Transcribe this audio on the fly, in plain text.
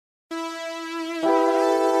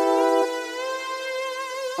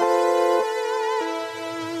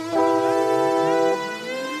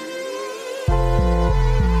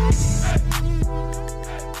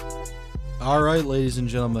right, ladies and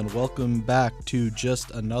gentlemen, welcome back to Just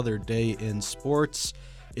Another Day in Sports.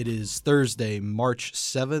 It is Thursday, March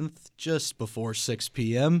 7th, just before 6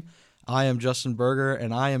 p.m. I am Justin Berger,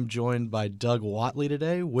 and I am joined by Doug Watley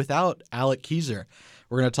today without Alec Keyser.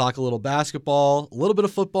 We're going to talk a little basketball, a little bit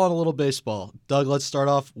of football, and a little baseball. Doug, let's start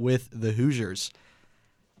off with the Hoosiers.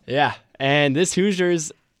 Yeah, and this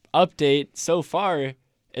Hoosiers update so far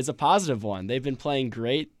is a positive one. They've been playing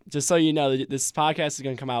great. Just so you know, this podcast is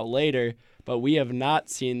going to come out later, but we have not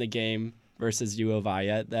seen the game versus U of I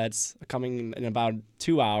yet. That's coming in about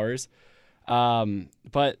 2 hours.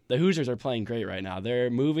 But the Hoosiers are playing great right now. They're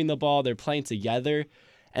moving the ball. They're playing together,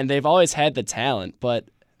 and they've always had the talent. But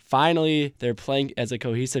finally, they're playing as a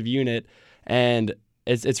cohesive unit, and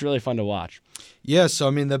it's really fun to watch. Yeah, so,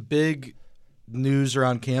 I mean, the big news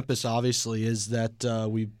around campus, obviously, is that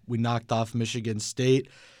we knocked off Michigan State.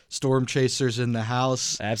 Storm Chasers in the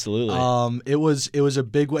house. Absolutely. It was a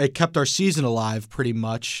big way. It kept our season alive pretty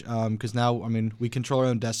much because now, I mean, we control our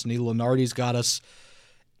own destiny. Lunardi's got us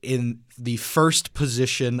in the first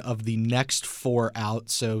position of the next four out,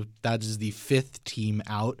 so that is the fifth team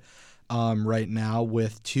out right now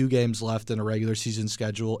with 2 games left in a regular season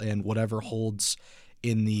schedule and whatever holds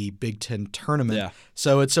in the Big Ten tournament. Yeah.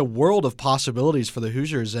 So it's a world of possibilities for the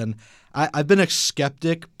Hoosiers, and I've been a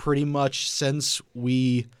skeptic pretty much since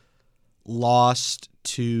we lost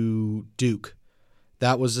to Duke.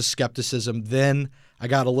 That was the skepticism. Then I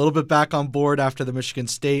got a little bit back on board after the Michigan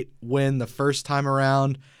State win the first time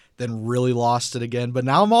around, then really lost it again. But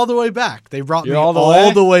now I'm all the way back. They brought me all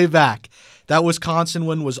the way back. That Wisconsin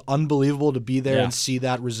win was unbelievable. To be there and see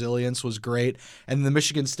that resilience was great. And the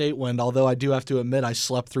Michigan State win, although I do have to admit I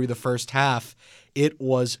slept through the first half, it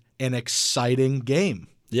was an exciting game.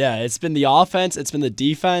 Yeah, it's been the offense. It's been the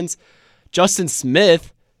defense. Justin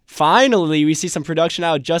Smith, finally we see some production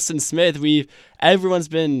out of Justin Smith. Everyone's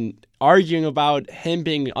been arguing about him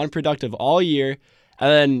being unproductive all year. And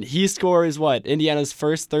then he scores, Indiana's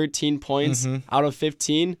first 13 points out of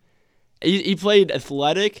 15. He played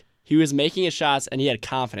athletic. He was making his shots, and he had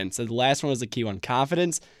confidence. So the last one was the key one.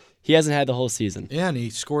 Confidence, he hasn't had the whole season. Yeah, and he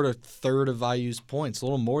scored a third of IU's points, a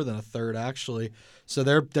little more than a third, actually. So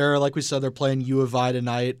they're like we said, they're playing U of I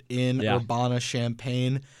tonight in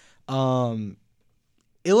Urbana-Champaign.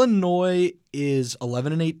 Illinois is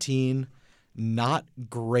 11-18. Not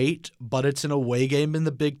great, but it's an away game in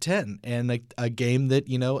the Big Ten, and a game that,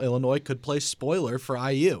 Illinois could play spoiler for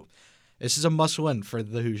IU. This is a must-win for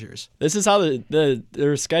the Hoosiers. This is how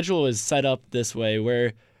their schedule is set up this way,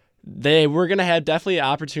 where we're going to have definitely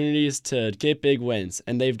opportunities to get big wins,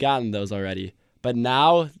 and they've gotten those already. But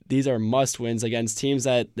now these are must-wins against teams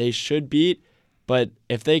that they should beat, but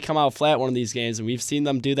if they come out flat one of these games, and we've seen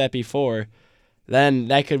them do that before, then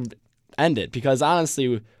that could end it. Because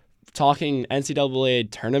honestly, talking NCAA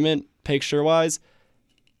tournament picture-wise,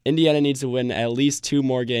 Indiana needs to win at least 2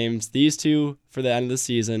 more games, these 2 for the end of the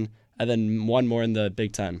season, and then 1 more in the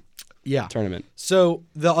Big Ten tournament. So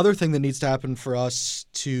the other thing that needs to happen for us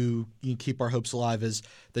to keep our hopes alive is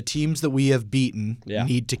the teams that we have beaten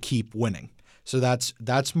need to keep winning. So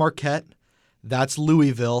that's Marquette, that's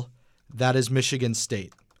Louisville, that is Michigan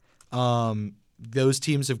State. Those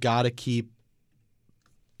teams have got to keep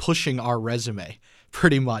pushing our resume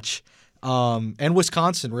pretty much, and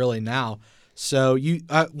Wisconsin really now. So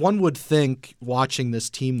one would think watching this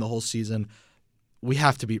team the whole season, we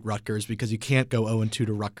have to beat Rutgers because you can't go 0-2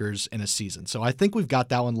 to Rutgers in a season. So I think we've got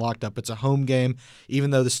that one locked up. It's a home game,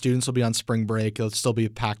 even though the students will be on spring break. It'll still be a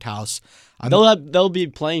packed house. They'll be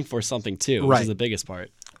playing for something too, which is the biggest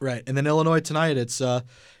part. Right, and then Illinois tonight. It's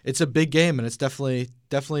a big game, and it's definitely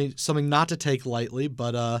something not to take lightly,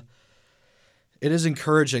 but it is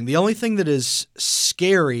encouraging. The only thing that is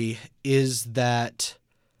scary is that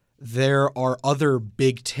there are other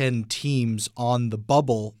Big Ten teams on the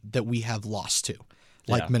bubble that we have lost to,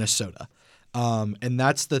 like Minnesota. And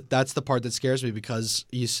that's the part that scares me because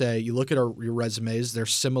you look at your resumes, they're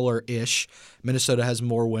similar-ish. Minnesota has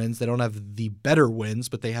more wins. They don't have the better wins,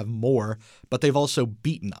 but they have more. But they've also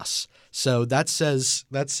beaten us. So that says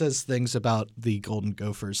things about the Golden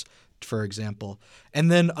Gophers, for example. And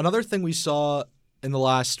then another thing we saw in the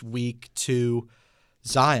last week to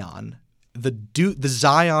Zion, the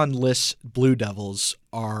Zion-less Blue Devils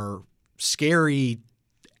are scary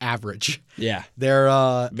average. Yeah.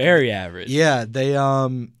 They're very average. Yeah,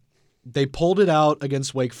 they pulled it out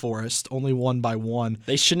against Wake Forest, only won by 1.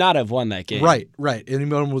 They should not have won that game. Right.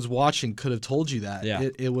 Anyone who was watching could have told you that. Yeah.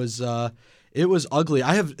 It was ugly.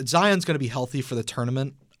 Zion's going to be healthy for the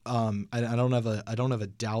tournament. I don't have a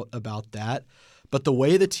doubt about that. But the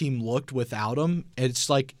way the team looked without him, it's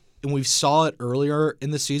like and we saw it earlier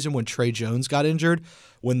in the season when Trey Jones got injured,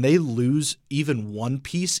 when they lose even one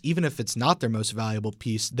piece, even if it's not their most valuable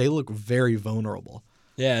piece, they look very vulnerable.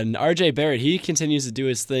 Yeah, and RJ Barrett, he continues to do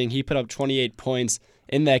his thing. He put up 28 points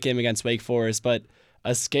in that game against Wake Forest, but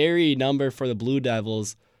a scary number for the Blue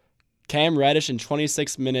Devils. Cam Reddish in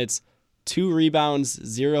 26 minutes, 2 rebounds,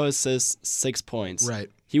 0 assists, 6 points. Right.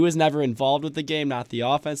 He was never involved with the game, not the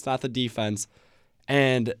offense, not the defense.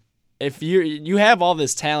 And if you have all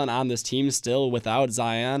this talent on this team still without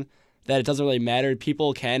Zion, that it doesn't really matter.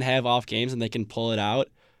 People can have off games and they can pull it out.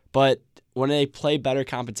 But when they play better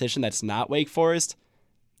competition that's not Wake Forest,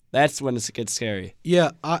 that's when it gets scary.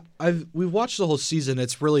 Yeah, we've watched the whole season.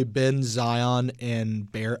 It's really been Zion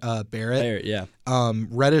and Barrett. Barrett, yeah.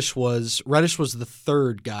 Reddish was the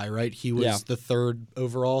third guy, right? He was Yeah. the third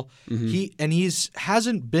overall. He's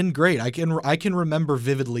hasn't been great. I can remember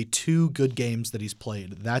vividly 2 good games that he's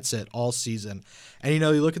played. That's it all season. And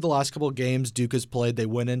you look at the last couple of games Duke has played. They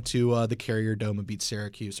went into the Carrier Dome and beat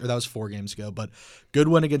Syracuse, or that was 4 games ago. But good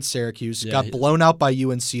win against Syracuse. Yeah, Got blown out by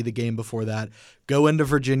UNC the game before that. Go into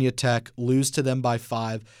Virginia Tech, lose to them by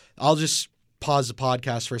 5. I'll just pause the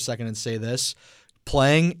podcast for a second and say this.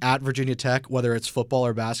 Playing at Virginia Tech, whether it's football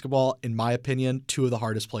or basketball, in my opinion, 2 of the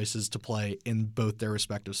hardest places to play in both their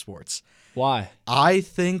respective sports. Why? I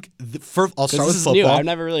think I'll start with This is football. new. I've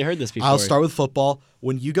never really heard this before. I'll start with football.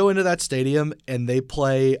 When you go into that stadium and they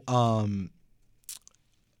play, oh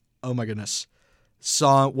my goodness,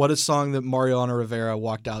 what is song that Mariano Rivera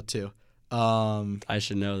walked out to? I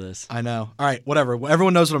should know this. I know. All right, whatever.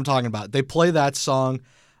 Everyone knows what I'm talking about. They play that song.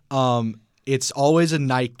 It's always a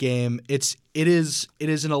night game. It is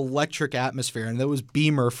an electric atmosphere, and that was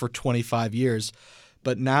Beamer for 25 years.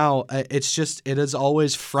 But now it has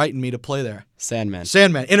always frightened me to play there. Sandman.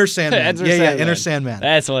 Inner Sandman. Inner Sandman.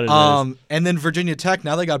 That's what it is. And then Virginia Tech,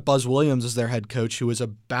 now they got Buzz Williams as their head coach, who is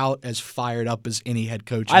about as fired up as any head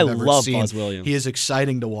coach I've ever love seen. Buzz Williams. He is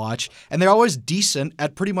exciting to watch. And they're always decent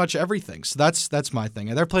at pretty much everything. So that's my thing.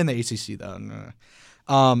 And they're playing the ACC, though.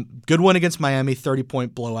 Good win against Miami,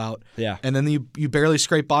 30-point blowout. Yeah. And then you barely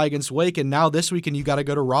scrape by against Wake, and now this weekend you got to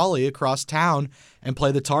go to Raleigh across town and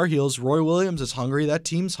play the Tar Heels. Roy Williams is hungry. That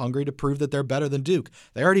team's hungry to prove that they're better than Duke.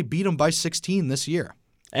 They already beat them by 16 this year.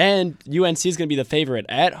 And UNC is going to be the favorite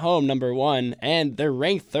at home, number 1, and they're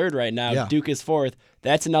ranked 3rd right now. Yeah. Duke is 4th.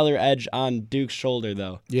 That's another edge on Duke's shoulder,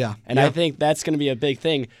 though. Yeah. And I think that's going to be a big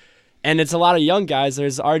thing. And it's a lot of young guys.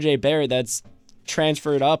 There's RJ Barrett that's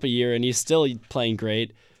transferred up a year, and he's still playing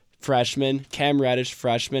great. Freshman, Cam Reddish,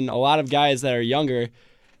 freshman, a lot of guys that are younger.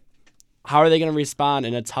 How are they going to respond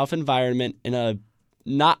in a tough environment, in I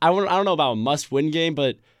don't know about a must-win game,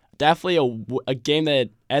 but definitely a game that,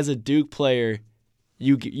 as a Duke player,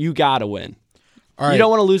 you got to win. All right. You don't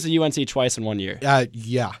want to lose to UNC twice in 1 year.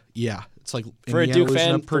 Yeah. It's like For a Indiana Duke losing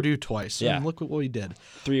fan, to Purdue twice. yeah. And look what we did.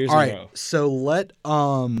 3 years All in right, a row. so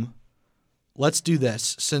let's do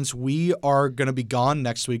this. Since we are going to be gone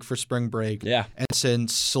next week for spring break, Yeah. and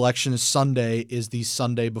since Selection Sunday is the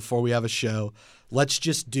Sunday before we have a show, let's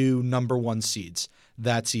just do number 1 seeds.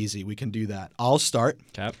 That's easy. We can do that. I'll start.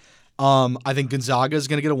 Okay. I think Gonzaga is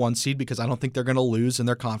going to get a 1 seed because I don't think they're going to lose in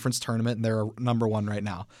their conference tournament, and they're number 1 right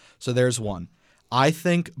now. So there's 1. I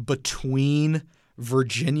think between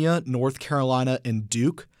Virginia, North Carolina, and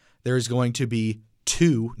Duke, there's going to be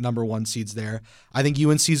 2 number 1 seeds there. I think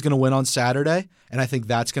UNC is going to win on Saturday, and I think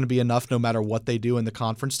that's going to be enough no matter what they do in the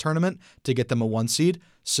conference tournament to get them a 1 seed.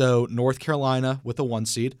 So North Carolina with a 1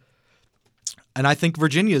 seed. And I think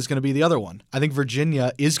Virginia is going to be the other one. I think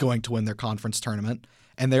Virginia is going to win their conference tournament,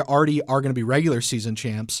 and they already are going to be regular season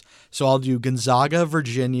champs. So I'll do Gonzaga,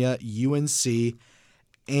 Virginia, UNC,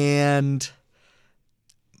 and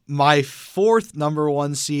my 4th number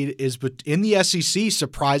 1 seed is in the SEC,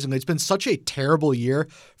 surprisingly. It's been such a terrible year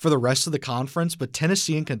for the rest of the conference, but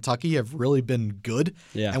Tennessee and Kentucky have really been good.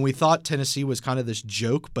 Yeah. And we thought Tennessee was kind of this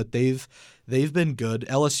joke, but they've been good.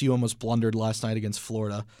 LSU almost blundered last night against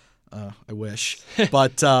Florida. I wish.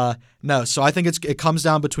 But no, so I think it comes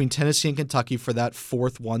down between Tennessee and Kentucky for that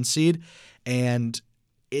 4th 1 seed. And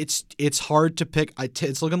it's hard to pick.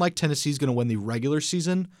 It's looking like Tennessee's going to win the regular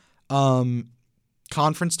season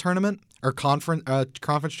conference tournament or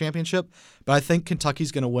conference championship, but I think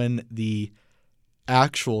Kentucky's going to win the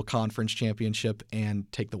actual conference championship and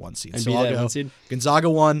take the 1 seed. And so be I'll that go 1 seed? Gonzaga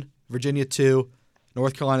 1, Virginia 2,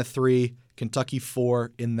 North Carolina 3, Kentucky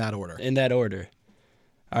 4 in that order. In that order.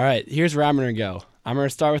 All right, here's where I'm going to go. I'm going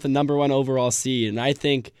to start with the number 1 overall seed, and I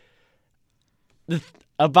think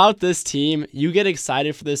about this team, you get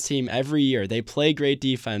excited for this team every year. They play great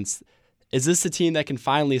defense. Is this a team that can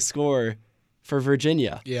finally score for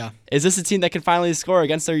Virginia? Yeah. Is this a team that can finally score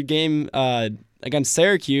against their game against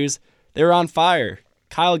Syracuse, they were on fire.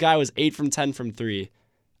 Kyle Guy was 8 from 10 from 3.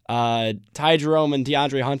 Ty Jerome and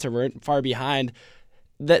DeAndre Hunter weren't far behind.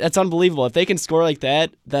 That's unbelievable. If they can score like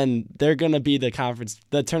that, then they're going to be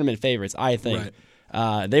the tournament favorites, I think.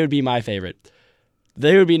 Right. They would be my favorite.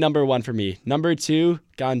 They would be number 1 for me. Number 2,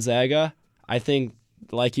 Gonzaga. I think,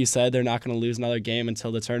 like you said, they're not going to lose another game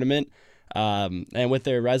until the tournament. And with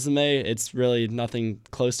their resume, it's really nothing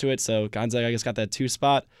close to it. So Gonzaga, I guess, got that 2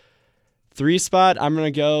 spot. 3 spot, I'm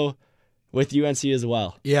going to go with UNC as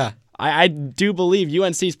well. Yeah. I do believe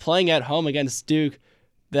UNC's playing at home against Duke.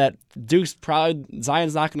 That Duke's probably,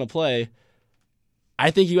 Zion's not going to play.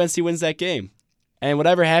 I think UNC wins that game. And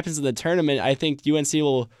whatever happens in the tournament, I think UNC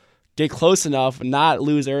will get close enough, not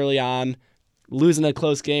lose early on, lose in a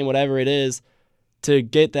close game, whatever it is, to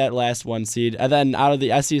get that last 1 seed. And then out of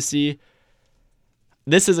the SEC,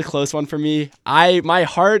 this is a close one for me. My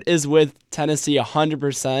heart is with Tennessee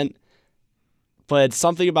 100%, but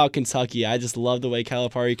something about Kentucky. I just love the way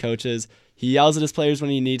Calipari coaches. He yells at his players when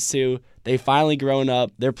he needs to. They finally grown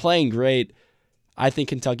up. They're playing great. I think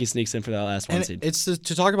Kentucky sneaks in for that last 1 seed. It's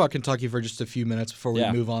to talk about Kentucky for just a few minutes before we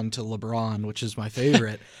move on to LeBron, which is my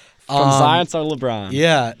favorite. From Zion to LeBron.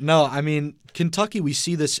 Yeah, no, I mean, Kentucky, we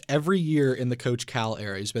see this every year in the Coach Cal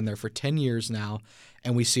era. He's been there for 10 years now,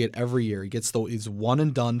 and we see it every year. He's one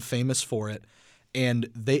and done, famous for it. And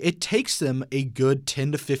it takes them a good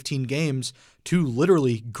 10 to 15 games to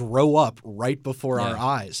literally grow up right before our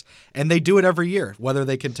eyes. And they do it every year. Whether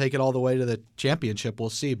they can take it all the way to the championship, we'll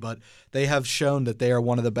see. But they have shown that they are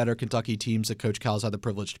one of the better Kentucky teams that Coach Cal's had the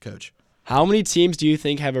privilege to coach. How many teams do you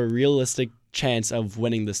think have a realistic chance of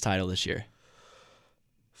winning this title this year?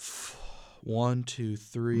 1, 2,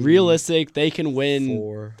 3. Realistic, they can win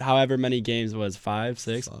 4. however many games it was. 5,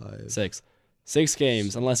 6? 5. 6. 6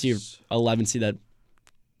 games, unless you're 11 seed that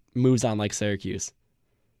moves on like Syracuse.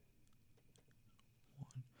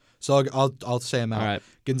 So I'll say them out. All right.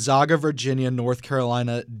 Gonzaga, Virginia, North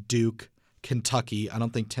Carolina, Duke, Kentucky. I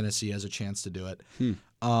don't think Tennessee has a chance to do it.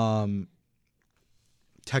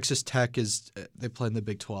 Texas Tech they play in the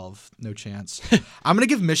Big 12. No chance. I'm going to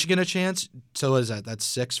give Michigan a chance. So what is that? That's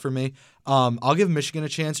 6 for me. I'll give Michigan a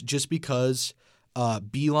chance just because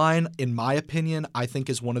Beeline, in my opinion, I think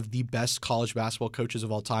is one of the best college basketball coaches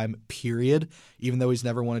of all time, period. Even though he's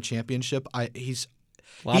never won a championship. He's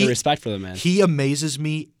a lot of respect for the man. He amazes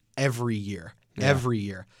me every year. Yeah. Every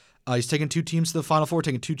year. He's taken 2 teams to the Final Four,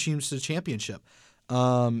 taken 2 teams to the championship.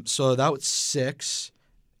 So that was 6.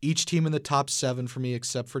 Each team in the top 7 for me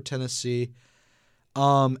except for Tennessee.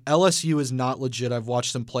 LSU is not legit. I've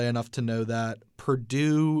watched them play enough to know that.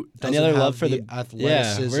 Purdue doesn't have love for the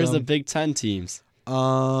athleticism. Yeah, where's the Big Ten teams?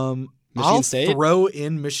 I'll State? throw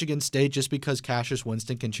in Michigan State just because Cassius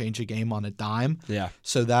Winston can change a game on a dime. Yeah.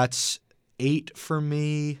 So that's 8 for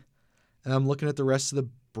me. And I'm looking at the rest of the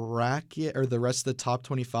bracket or the rest of the top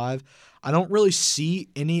 25. I don't really see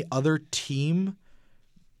any other team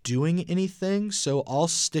doing anything, so I'll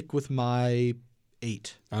stick with my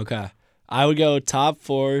 8. Okay. I would go top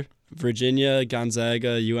 4, Virginia,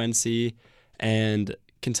 Gonzaga, UNC, and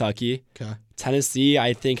Kentucky. Okay. Tennessee,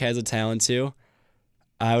 I think, has a talent too.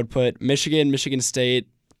 I would put Michigan, Michigan State,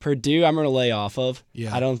 Purdue, I'm going to lay off of.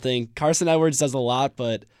 Yeah. I don't think Carson Edwards does a lot,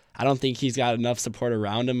 but I don't think he's got enough support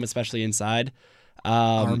around him, especially inside.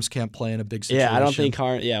 Arms can't play in a big situation. Yeah, I don't think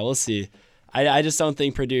we'll see. I just don't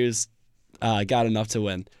think Purdue's got enough to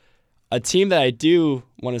win. A team that I do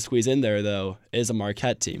want to squeeze in there, though, is a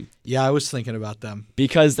Marquette team. Yeah, I was thinking about them.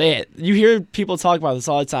 Because you hear people talk about this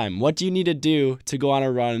all the time. What do you need to do to go on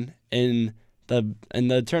a run in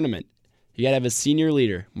the tournament? You got to have a senior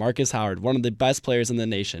leader, Marcus Howard, one of the best players in the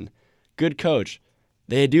nation. Good coach.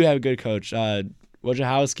 They do have a good coach,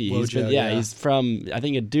 Wojciechowski. He's from, I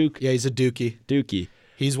think, a Duke. Yeah, he's a Dookie. Dookie.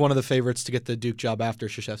 He's one of the favorites to get the Duke job after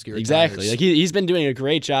Krzyzewski retires. Exactly. Like he's been doing a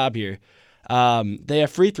great job here. They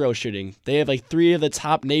have free throw shooting. They have like 3 of the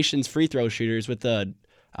top nation's free throw shooters with the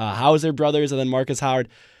Hauser brothers and then Marcus Howard.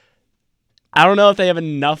 I don't know if they have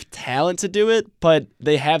enough talent to do it, but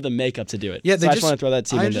they have the makeup to do it. Yeah, I just want to throw that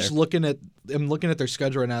team in there. I'm looking at their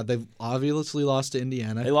schedule right now. They've obviously lost to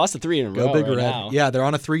Indiana. They lost to 3 in a row. Go Big right Red. now. Yeah, they're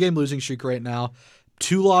on a 3-game losing streak right now.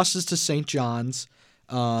 2 losses to St. John's.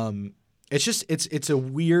 It's a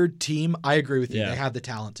weird team. I agree with you. Yeah. They have the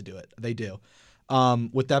talent to do it. They do.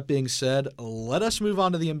 With that being said, let us move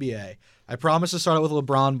on to the NBA. I promised to start out with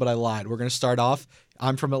LeBron, but I lied. We're going to start off.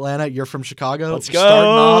 I'm from Atlanta. You're from Chicago. Let's go. Starting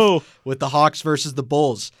off with the Hawks versus the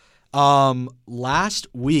Bulls. Last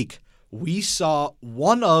week, we saw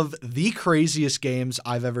one of the craziest games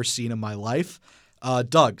I've ever seen in my life.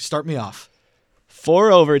 Doug, start me off. 4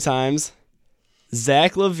 overtimes.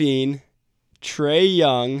 Zach LaVine, Trae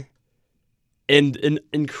Young, in an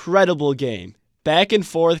incredible game. Back and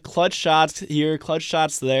forth, clutch shots here, clutch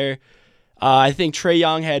shots there. I think Trae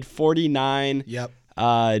Young had 49. Yep.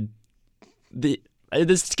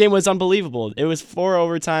 This game was unbelievable. It was 4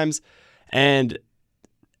 overtimes, and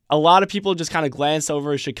a lot of people just kind of glanced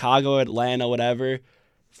over Chicago, Atlanta, whatever.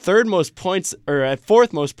 Fourth most points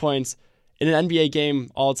in an NBA game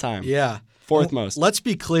all time. Yeah. Fourth most. Let's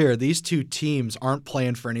be clear. These two teams aren't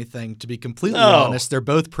playing for anything. To be completely honest, they're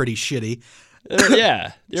both pretty shitty.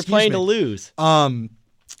 Yeah. They're playing to lose.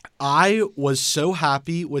 I was so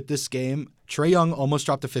happy with this game. Trae Young almost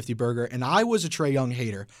dropped a 50-burger, and I was a Trae Young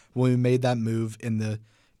hater when we made that move in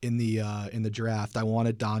the draft. I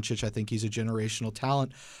wanted Doncic. I think he's a generational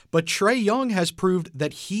talent. But Trae Young has proved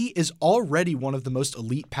that he is already one of the most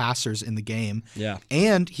elite passers in the game. Yeah.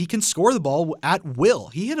 And he can score the ball at will.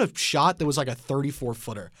 He hit a shot that was like a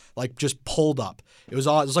 34-footer, like just pulled up. It was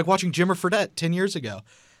like watching Jimmer Fredette 10 years ago.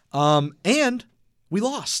 And we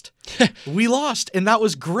lost. We lost, and that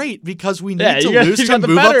was great because we need to lose to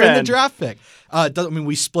move up in the draft pick.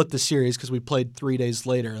 We split the series because we played 3 days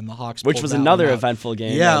later, and the Hawks which was another eventful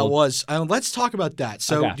game. Yeah, it was. Let's talk about that.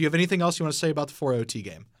 So, do you have anything else you want to say about the 4 OT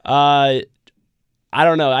game? I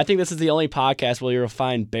don't know. I think this is the only podcast where you'll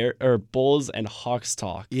find Bulls and Hawks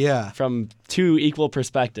talk. Yeah, from two equal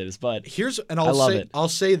perspectives. But I'll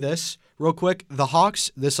say this real quick: the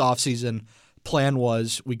Hawks this offseason plan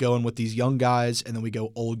was we go in with these young guys, and then we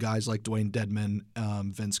go old guys like Dwayne Dedman,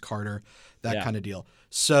 Vince Carter, that kind of deal.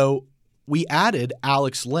 So we added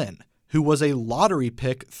Alex Len, who was a lottery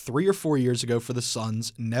pick 3 or 4 years ago for the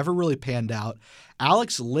Suns, never really panned out.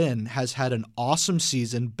 Alex Len has had an awesome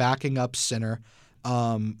season backing up center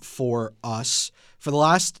for us. For the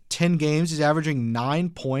last 10 games, he's averaging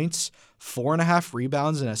 9 points, 4.5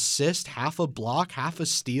 rebounds, an assist, half a block, half a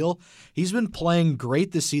steal. He's been playing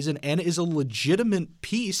great this season and is a legitimate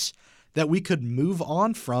piece that we could move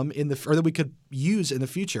on from or that we could use in the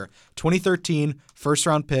future. 2013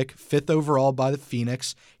 first-round pick, 5th overall by the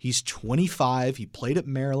Phoenix. He's 25. He played at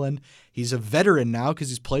Maryland. He's a veteran now because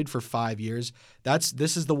he's played for 5 years. That's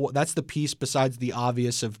the piece besides the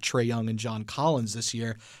obvious of Trae Young and John Collins this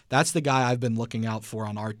year. That's the guy I've been looking out for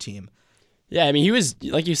on our team. Yeah, I mean, he was,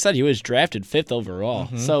 like you said, he was drafted 5th overall.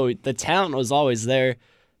 Mm-hmm. So the talent was always there.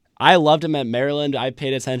 I loved him at Maryland. I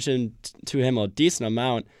paid attention to him a decent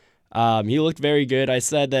amount. He looked very good. I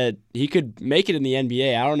said that he could make it in the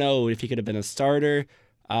NBA. I don't know if he could have been a starter.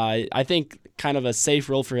 I think kind of a safe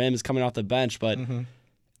role for him is coming off the bench, but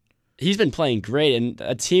he's been playing great. And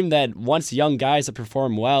a team that wants young guys to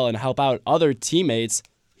perform well and help out other teammates,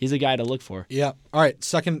 he's a guy to look for. Yeah. All right.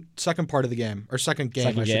 Second part of the game, or second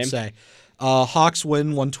game, I should say. Hawks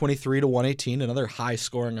win 123-118, another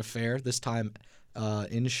high-scoring affair, this time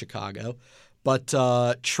in Chicago. But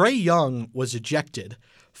Trae Young was ejected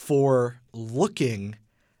for looking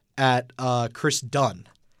at Chris Dunn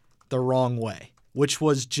the wrong way, which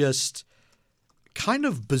was just kind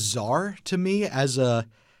of bizarre to me as a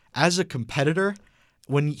competitor.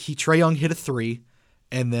 When Trae Young hit a 3,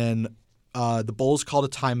 and then the Bulls called a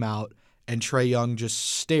timeout, and Trae Young just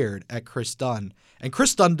stared at Chris Dunn. And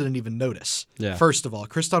Chris Dunn didn't even notice. Yeah. First of all,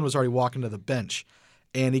 Chris Dunn was already walking to the bench.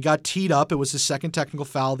 And he got teed up. It was his second technical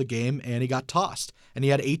foul of the game, and he got tossed. And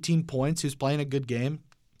he had 18 points. He was playing a good game.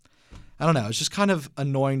 I don't know. It's just kind of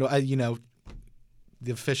annoying. The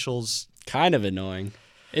officials. Kind of annoying.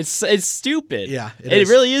 It's stupid. Yeah, it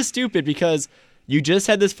really is stupid because you just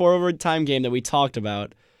had this 4 overtime game that we talked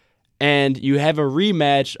about, and you have a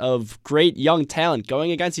rematch of great young talent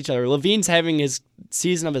going against each other. LaVine's having his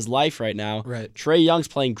season of his life right now. Right. Trae Young's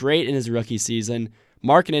playing great in his rookie season.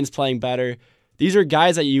 Markkanen's playing better. These are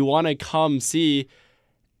guys that you want to come see,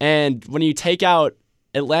 and when you take out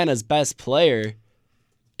Atlanta's best player,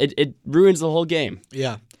 it ruins the whole game.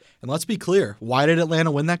 Yeah, and let's be clear. Why did Atlanta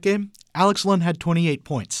win that game? Alex Len had 28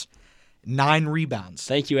 points, 9 rebounds.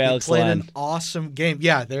 Thank you, Alex Len. He played an awesome game.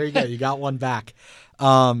 Yeah, there you go. You got one back.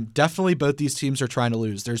 Definitely both these teams are trying to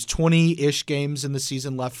lose. There's 20-ish games in the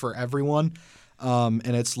season left for everyone,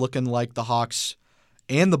 and it's looking like the Hawks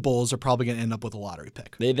and the Bulls are probably going to end up with a lottery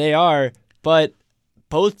pick. They are. But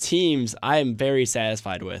both teams I am very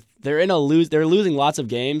satisfied with. They're losing lots of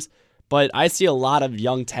games, but I see a lot of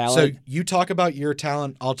young talent. So you talk about your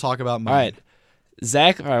talent, I'll talk about mine. All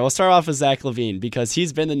right, we'll start off with Zach LaVine because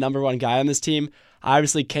he's been the number one guy on this team.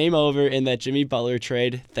 Obviously came over in that Jimmy Butler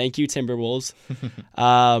trade. Thank you, Timberwolves.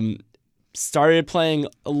 Started playing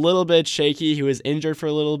a little bit shaky. He was injured for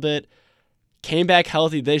a little bit. Came back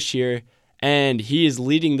healthy this year, and he is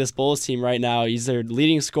leading this Bulls team right now. He's their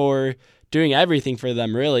leading scorer, doing everything for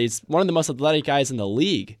them, really. He's one of the most athletic guys in the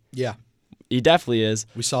league. Yeah. He definitely is.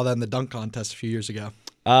 We saw that in the dunk contest a few years ago.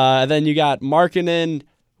 Then you got Markkanen.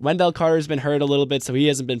 Wendell Carter's been hurt a little bit, so he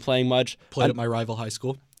hasn't been playing much. Played at my rival high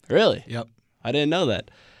school. Really? Yep. I didn't know that.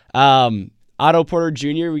 Otto Porter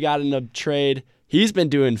Jr., we got in a trade. He's been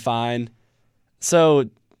doing fine. So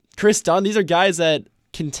Chris Dunn, these are guys that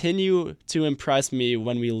continue to impress me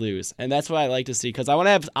when we lose. And that's what I like to see because I want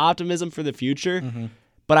to have optimism for the future,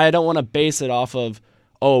 but I don't want to base it off of,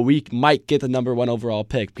 we might get the number 1 overall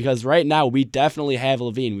pick. Because right now we definitely have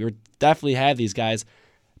LaVine. We definitely have these guys.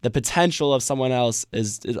 The potential of someone else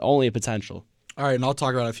is only a potential. All right, and I'll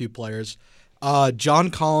talk about a few players.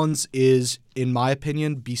 John Collins is, in my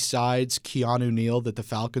opinion, besides Keanu Neal that the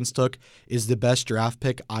Falcons took, is the best draft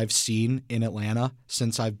pick I've seen in Atlanta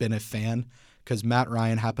since I've been a fan, because Matt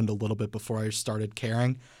Ryan happened a little bit before I started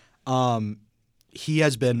caring. He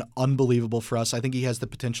has been unbelievable for us. I think he has the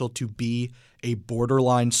potential to be a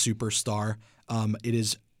borderline superstar. It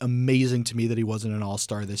is amazing to me that he wasn't an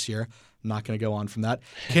all-star this year. I'm not going to go on from that.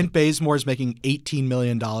 Kent Bazemore is making $18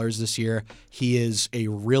 million this year. He is a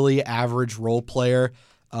really average role player.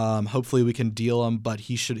 Hopefully we can deal him, but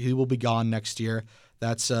he will be gone next year.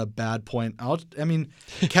 That's a bad point. Kevin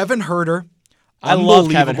Huerter. I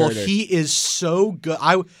love Kevin Huerter. He is so good.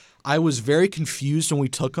 I was very confused when we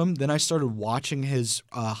took him. Then I started watching his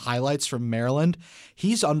highlights from Maryland.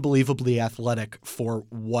 He's unbelievably athletic for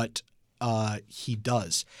what he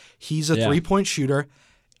does. He's a three-point shooter.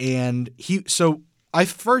 And I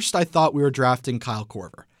thought we were drafting Kyle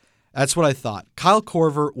Korver. That's what I thought. Kyle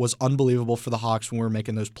Korver was unbelievable for the Hawks when we were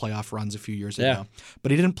making those playoff runs a few years ago. But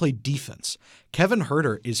he didn't play defense. Kevin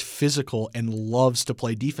Huerter is physical and loves to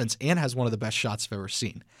play defense and has one of the best shots I've ever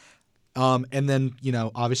seen. And then,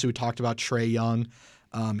 obviously we talked about Trae Young.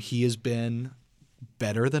 He has been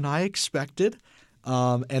better than I expected.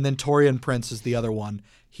 And then Taurean Prince is the other one.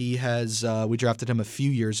 He has we drafted him a few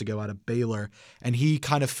years ago out of Baylor, and he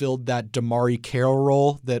kind of filled that Damari Carroll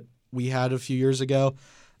role that we had a few years ago.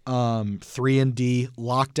 3-and-D,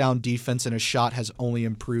 lockdown defense, and his shot has only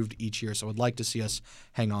improved each year. So I'd like to see us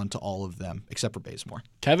hang on to all of them, except for Bazemore.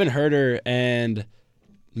 Kevin Huerter and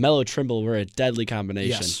Melo Trimble were a deadly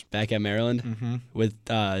combination back at Maryland with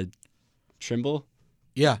Trimble.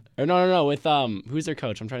 Yeah. Or no, with who's their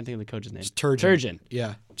coach? I'm trying to think of the coach's name. Turgeon.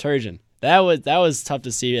 Yeah. Turgeon. That was tough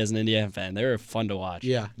to see as an Indiana fan. They were fun to watch.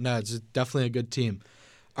 Yeah, no, it's definitely a good team.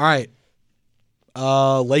 All right.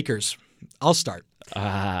 Lakers. I'll start.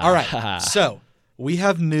 All right. So we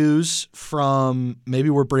have news from,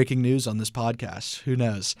 maybe we're breaking news on this podcast. Who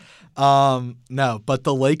knows? No, but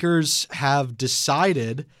the Lakers have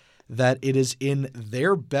decided that it is in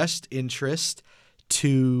their best interest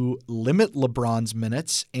to limit LeBron's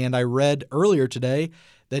minutes. And I read earlier today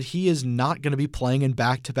that he is not going to be playing in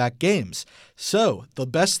back-to-back games. So the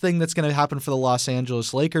best thing that's going to happen for the Los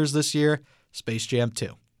Angeles Lakers this year, Space Jam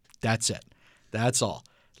 2. That's it. That's all.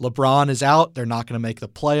 LeBron is out. They're not going to make the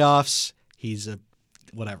playoffs. He's a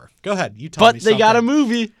whatever. Go ahead. You tell me something. But they got a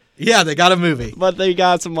movie. Yeah, they got a movie. But they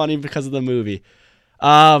got some money because of the movie.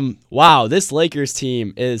 Wow, this Lakers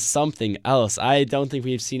team is something else. I don't think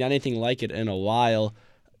we've seen anything like it in a while.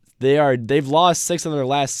 They've lost 6 of their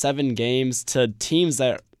last 7 games to teams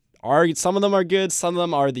that some of them are good, some of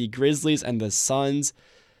them are the Grizzlies and the Suns.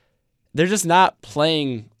 They're just not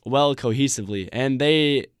playing well cohesively, and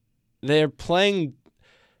they're playing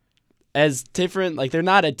as different, like they're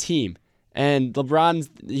not a team. And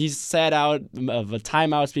LeBron, he's sat out of a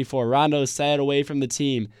timeouts before. Rondo sat away from the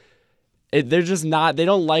team. They're just not. They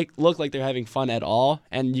don't look like they're having fun at all,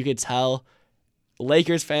 and you could tell.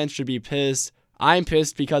 Lakers fans should be pissed. I'm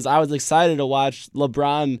pissed because I was excited to watch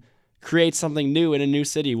LeBron create something new in a new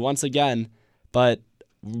city once again, but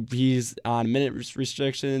he's on minute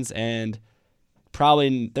restrictions, and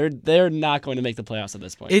probably they're not going to make the playoffs at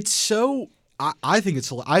this point. It's so. I think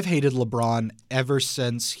I've hated LeBron ever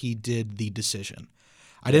since he did The Decision.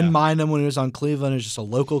 I didn't mind him when he was on Cleveland. He was just a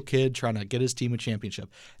local kid trying to get his team a championship.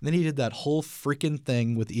 And then he did that whole freaking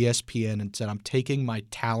thing with ESPN and said, I'm taking my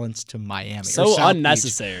talents to Miami. So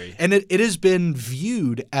unnecessary. Beach. And it has been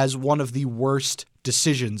viewed as one of the worst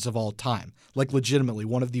decisions of all time. Like legitimately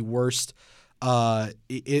one of the worst.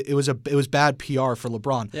 It was bad PR for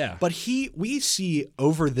LeBron. Yeah. But we see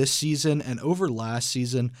over this season and over last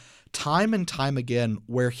season, time and time again,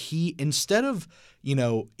 where he, instead of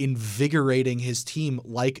invigorating his team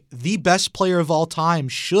like the best player of all time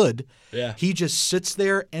should, he just sits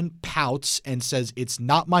there and pouts and says, it's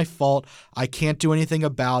not my fault, I can't do anything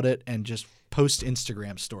about it, and just post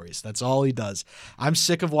Instagram stories. That's all he does. I'm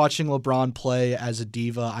sick of watching LeBron play as a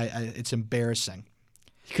diva. It's embarrassing.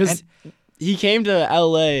 Because he came to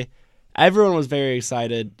LA, everyone was very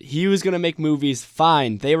excited. He was going to make movies,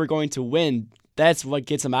 fine. They were going to win. That's what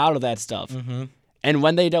gets him out of that stuff. Mm-hmm. And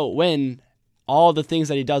when they don't win, all the things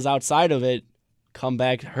that he does outside of it come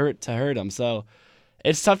back to hurt him. So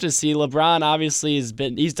it's tough to see. LeBron obviously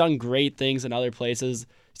he's done great things in other places.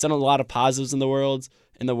 He's done a lot of positives in the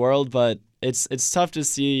world, but it's tough to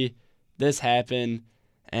see this happen.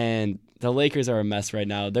 And the Lakers are a mess right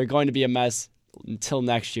now. They're going to be a mess until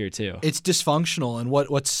next year too. It's dysfunctional, and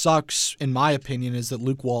what sucks, in my opinion, is that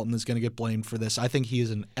Luke Walton is going to get blamed for this. I think he is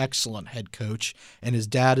an excellent head coach, and his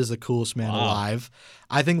dad is the coolest man alive.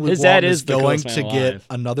 I think Luke Walton is going to get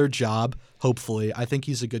another job, hopefully. I think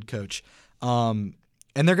he's a good coach. And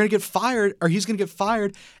they're going to get fired, or he's going to get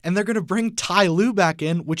fired, and they're going to bring Ty Lue back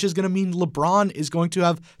in, which is going to mean LeBron is going to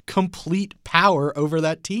have complete power over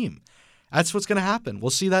that team. That's what's going to happen. We'll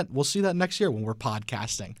see that next year when we're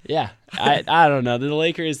podcasting. Yeah. I don't know. The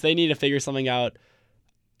Lakers, they need to figure something out.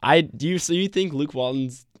 So you think Luke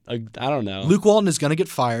Walton's I don't know. Luke Walton is going to get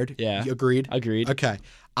fired. Yeah. Agreed? Agreed. Okay.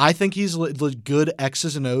 I think he's a good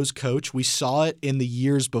X's and O's coach. We saw it in the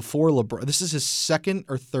years before LeBron. This is his second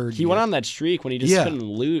or third year. He went on that streak when he just couldn't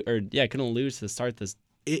lose to start this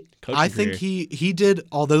I think he did,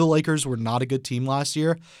 although the Lakers were not a good team last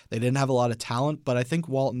year, they didn't have a lot of talent, but I think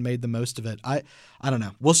Walton made the most of it. I don't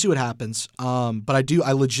know. We'll see what happens. But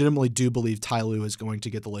I legitimately do believe Ty Lue is going to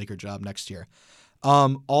get the Laker job next year.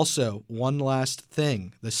 Also, one last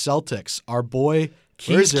thing. The Celtics, our boy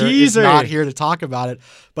Keezer is not here to talk about it,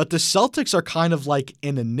 but the Celtics are kind of like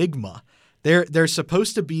an enigma. They're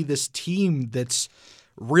supposed to be this team that's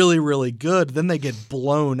really, really good. Then they get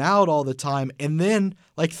blown out all the time. And then,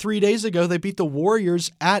 like 3 days ago, they beat the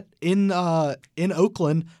Warriors in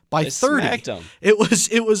Oakland by 30. Smacked them. It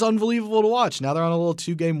was unbelievable to watch. Now they're on a little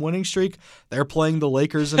 2-game winning streak. They're playing the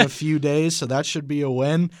Lakers in a few days, so that should be a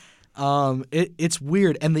win. It's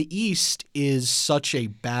weird. And the East is such a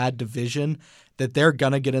bad division that they're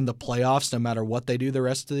going to get in the playoffs no matter what they do the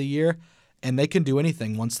rest of the year. And they can do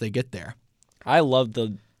anything once they get there. I love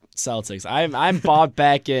the Celtics. I'm bought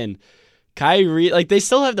back in. Kyrie, they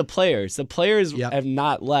still have the players. The players have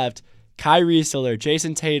not left. Kyrie's still there.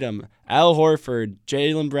 Jason Tatum, Al Horford,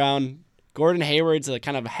 Jaylen Brown, Gordon Hayward's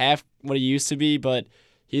kind of half what he used to be, but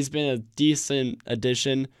he's been a decent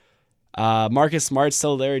addition. Marcus Smart's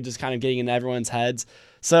still there, just kind of getting in everyone's heads.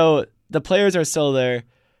 So the players are still there.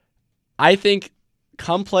 I think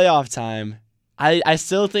come playoff time, I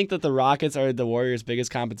still think that the Rockets are the Warriors'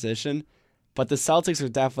 biggest competition. But the Celtics are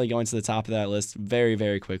definitely going to the top of that list very,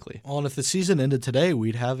 very quickly. Well, and if the season ended today,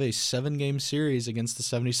 we'd have a 7-game series against the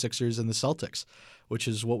 76ers and the Celtics, which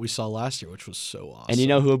is what we saw last year, which was so awesome. And you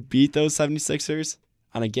know who beat those 76ers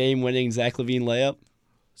on a game-winning Zach LaVine layup?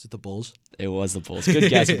 Is it the Bulls? It was the Bulls. Good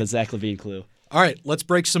guess with the Zach LaVine clue. All right, let's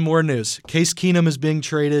break some more news. Case Keenum is being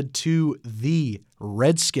traded to the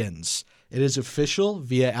Redskins. It is official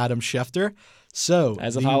via Adam Schefter. So,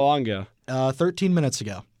 as of how long ago? 13 minutes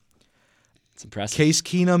ago. It's impressive. Case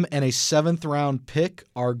Keenum and a 7th-round pick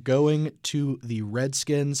are going to the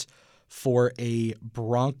Redskins for a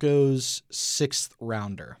Broncos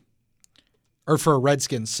 6th-rounder. Or for a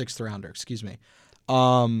Redskins 6th-rounder, excuse me.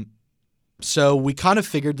 So we kind of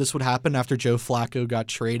figured this would happen after Joe Flacco got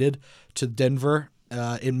traded to Denver.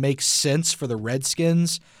 It makes sense for the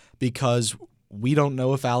Redskins because we don't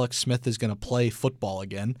know if Alex Smith is going to play football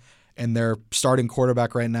again, and their starting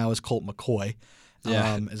quarterback right now is Colt McCoy.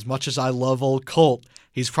 Yeah. As much as I love old Colt,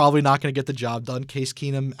 he's probably not going to get the job done. Case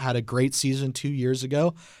Keenum had a great season 2 years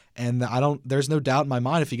ago, and there's no doubt in my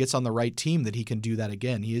mind if he gets on the right team that he can do that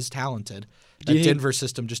again. He is talented. The Denver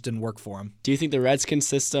system just didn't work for him. Do you think the Redskins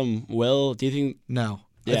system will? Do you think? No.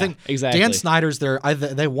 Yeah, I think exactly. Dan Snyder's there.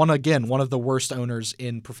 They won again, one of the worst owners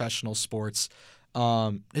in professional sports.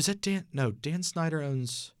 Is it Dan? No, Dan Snyder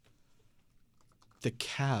owns the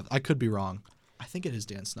Cavs. I could be wrong. I think it is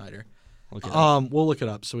Dan Snyder. Look it up. We'll look it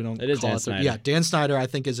up so we don't. It is Dan Snyder. Yeah, Dan Snyder I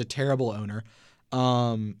think is a terrible owner.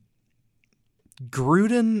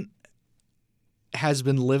 Gruden has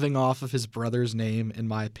been living off of his brother's name, in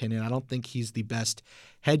my opinion. I don't think he's the best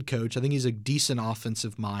head coach. I think he's a decent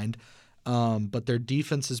offensive mind, but their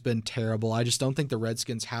defense has been terrible. I just don't think the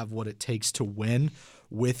Redskins have what it takes to win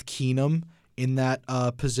with Keenum in that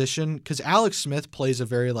position, because Alex Smith plays a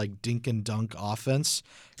very dink and dunk offense,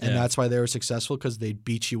 and that's why they were successful, because they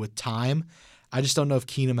beat you with time. I just don't know if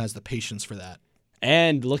Keenum has the patience for that.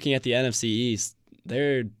 And looking at the NFC East,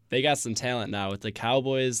 they got some talent now with the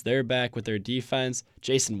Cowboys. They're back with their defense.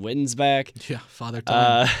 Jason Witten's back. Yeah, father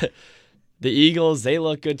time. The Eagles, they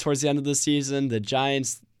look good towards the end of the season. The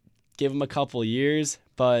Giants, give them a couple years,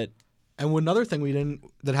 but and another thing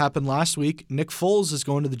that happened last week, Nick Foles is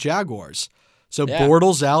going to the Jaguars. So Yeah.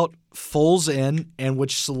 Bortles out, Foles in, and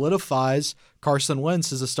which solidifies Carson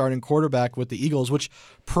Wentz as a starting quarterback with the Eagles, which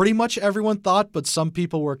pretty much everyone thought, but some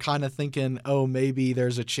people were kind of thinking, oh, maybe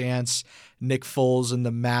there's a chance Nick Foles and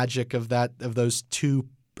the magic of those 2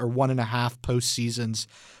 or 1.5 postseasons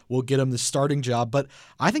will get him the starting job. But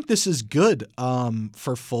I think this is good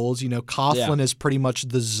for Foles. You know, Coughlin is pretty much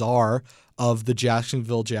the czar of the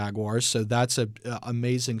Jacksonville Jaguars, so that's a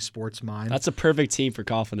amazing sports mind. That's a perfect team for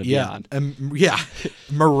Coughlin to be on.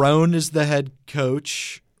 Marrone is the head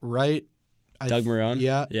coach, right? Doug Marrone?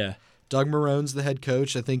 Yeah. Doug Marrone's the head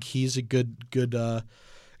coach. I think he's a good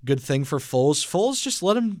thing for Foles. Foles, just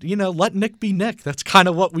let Nick be Nick. That's kind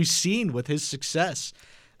of what we've seen with his success.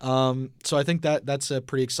 So I think that's a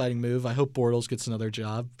pretty exciting move. I hope Bortles gets another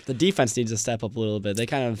job. The defense needs to step up a little bit. They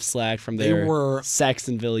kind of slacked from their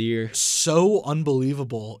Saxonville year. So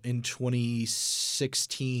unbelievable in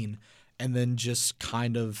 2016 and then just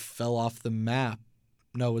kind of fell off the map.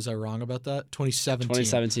 No, was I wrong about that?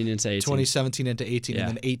 2017 into 18. 2017 into 18, and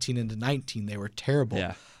then 18 into 19. They were terrible.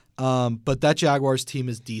 Yeah. But that Jaguars team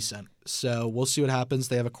is decent. So we'll see what happens.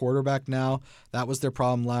 They have a quarterback now. That was their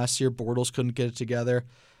problem last year. Bortles couldn't get it together.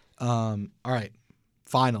 All right.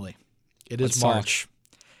 Finally, it is March.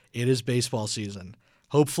 It is baseball season.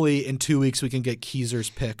 Hopefully in 2 weeks we can get Keezer's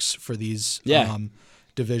picks for these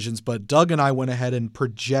divisions. But Doug and I went ahead and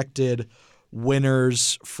projected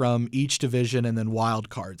winners from each division and then wild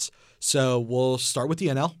cards. So we'll start with the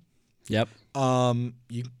NL. Yep.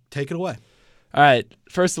 You take it away. All right.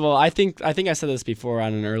 First of all, I think I said this before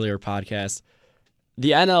on an earlier podcast.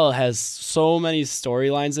 The NL has so many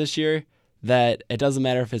storylines this year that it doesn't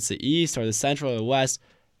matter if it's the East or the Central or the West.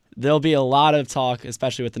 There'll be a lot of talk,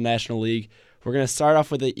 especially with the National League. We're going to start off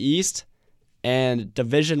with the East, and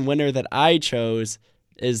division winner that I chose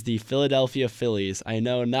is the Philadelphia Phillies. I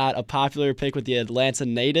know not a popular pick with the Atlanta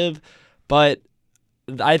native, but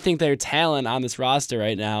I think their talent on this roster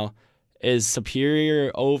right now is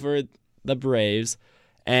superior over the Braves,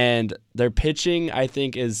 and their pitching, I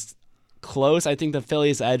think, is close. I think the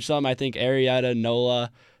Phillies edge them. I think Arrieta,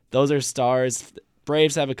 Nola, those are stars.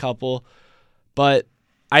 Braves have a couple, but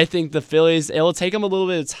I think the Phillies, it'll take them a little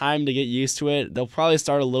bit of time to get used to it. They'll probably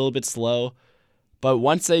start a little bit slow, but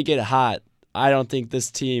once they get hot, I don't think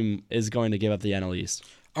this team is going to give up the NL East.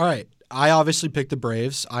 All right. I obviously picked the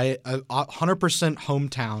Braves. I 100%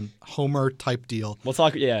 hometown, homer type deal. We'll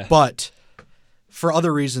talk, yeah. But for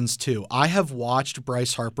other reasons, too. I have watched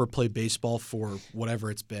Bryce Harper play baseball for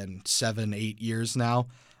whatever it's been, 7-8 years now.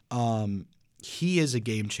 He is a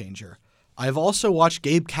game changer. I've also watched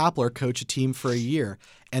Gabe Kapler coach a team for a year,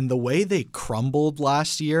 and the way they crumbled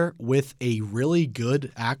last year with a really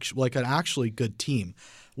good, an actually good team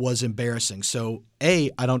was embarrassing. So,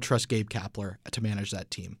 I don't trust Gabe Kapler to manage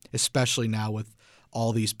that team, especially now with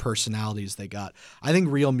all these personalities they got. I think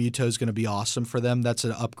Real Muto is going to be awesome for them. That's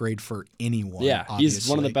an upgrade for anyone. Yeah, obviously. He's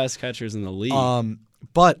one of the best catchers in the league.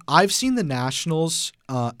 But I've seen the Nationals,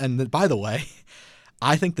 by the way,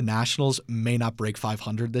 I think the Nationals may not break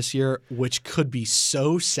 500 this year, which could be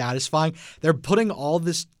so satisfying. They're putting all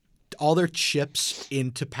their chips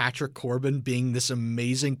into Patrick Corbin being this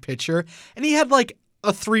amazing pitcher, and he had like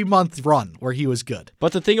a 3-month run where he was good.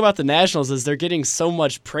 But the thing about the Nationals is they're getting so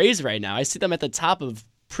much praise right now. I see them at the top of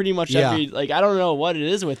pretty much every, I don't know what it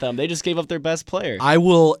is with them. They just gave up their best player. I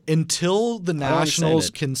will, until the Nationals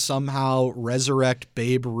can somehow resurrect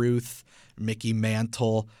Babe Ruth, Mickey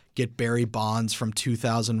Mantle, get Barry Bonds from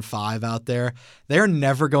 2005 out there, they're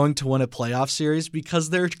never going to win a playoff series because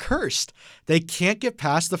they're cursed. They can't get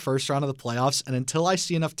past the first round of the playoffs, and until I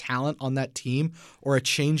see enough talent on that team or a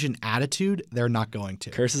change in attitude, they're not going to.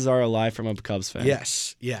 Curses are alive from a Cubs fan.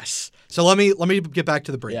 Yes. So let me get back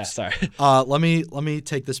to the Braves. Yeah, sorry. Let me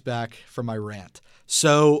take this back from my rant.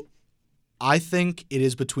 So I think it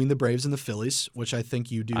is between the Braves and the Phillies, which I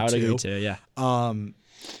think you do too. I would agree too, yeah.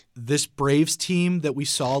 This Braves team that we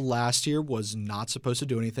saw last year was not supposed to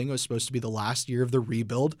do anything. It was supposed to be the last year of the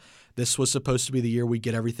rebuild. This was supposed to be the year we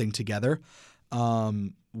get everything together.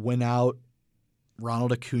 Went out.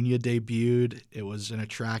 Ronald Acuna debuted. It was an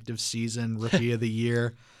attractive season. Rookie of the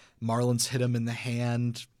year. Marlins hit him in the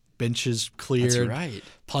hand. Benches cleared. That's right.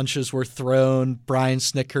 Punches were thrown. Brian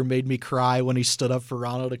Snitker made me cry when he stood up for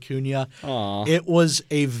Ronald Acuna. Aww. It was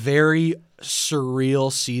a very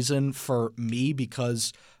surreal season for me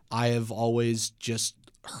because I have always just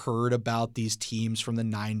heard about these teams from the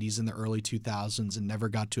 90s and the early 2000s and never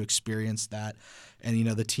got to experience that. And,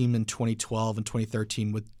 the team in 2012 and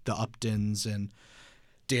 2013 with the Uptons and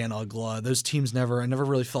Dan Ugla. Those teams I never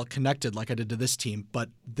really felt connected like I did to this team. But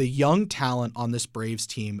the young talent on this Braves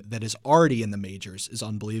team that is already in the majors is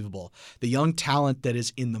unbelievable. The young talent that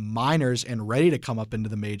is in the minors and ready to come up into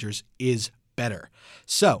the majors is better.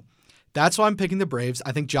 So that's why I'm picking the Braves.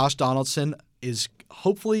 I think Josh Donaldson is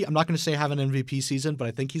hopefully, I'm not going to say have an MVP season, but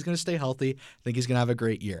I think he's going to stay healthy. I think he's going to have a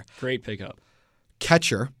great year. Great pickup.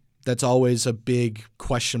 Catcher, that's always a big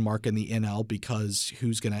question mark in the NL because who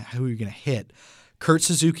are you going to hit? Kurt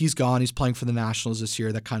Suzuki's gone. He's playing for the Nationals this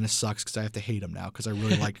year. That kind of sucks because I have to hate him now because I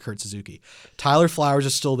really like Kurt Suzuki. Tyler Flowers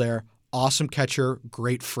is still there. Awesome catcher,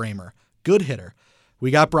 great framer, good hitter.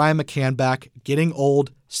 We got Brian McCann back, getting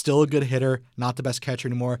old, still a good hitter, not the best catcher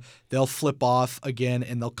anymore. They'll flip off again,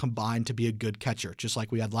 and they'll combine to be a good catcher, just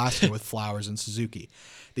like we had last year with Flowers and Suzuki.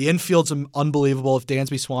 The infield's unbelievable. If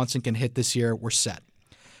Dansby Swanson can hit this year, we're set.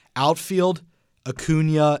 Outfield,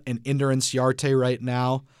 Acuna and Ender Inciarte right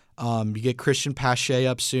now. You get Christian Pache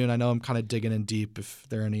up soon. I know I'm kind of digging in deep if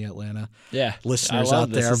there are any Atlanta listeners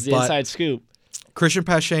out there. This is the inside scoop. Christian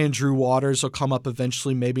Pache and Drew Waters will come up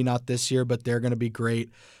eventually, maybe not this year, but they're going to be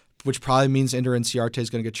great, which probably means Ender Inciarte is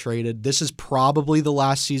going to get traded. This is probably the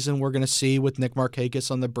last season we're going to see with Nick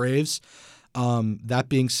Markakis on the Braves. That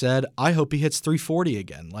being said, I hope he hits 340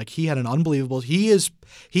 again. Like, he had an unbelievable – he is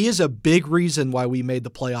a big reason why we made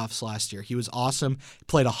the playoffs last year. He was awesome. He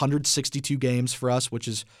played 162 games for us, which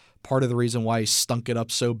is part of the reason why he stunk it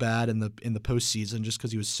up so bad in the postseason, just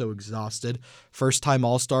because he was so exhausted. First-time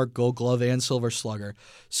All-Star, Gold Glove, and Silver Slugger.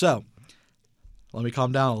 So, let me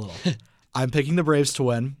calm down a little. I'm picking the Braves to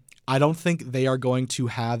win. I don't think they are going to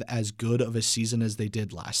have as good of a season as they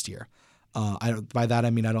did last year. By that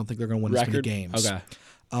I mean I don't think they're going to win as many games.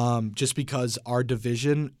 Okay. Just because our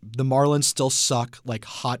division, the Marlins still suck like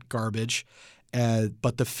hot garbage,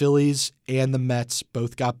 but the Phillies and the Mets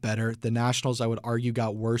both got better. The Nationals, I would argue,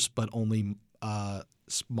 got worse, but only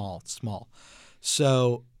small.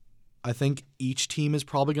 So I think each team is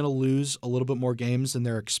probably going to lose a little bit more games than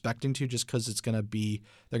they're expecting to, just because they're going to be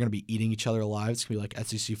eating each other alive. It's going to be like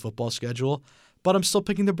SEC football schedule. But I'm still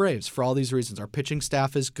picking the Braves for all these reasons. Our pitching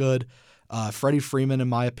staff is good. Freddie Freeman, in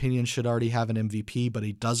my opinion, should already have an MVP, but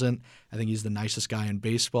he doesn't. I think he's the nicest guy in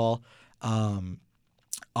baseball.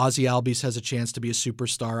 Ozzie Albies has a chance to be a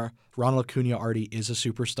superstar. Ronald Acuna already is a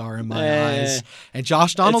superstar in my eyes. And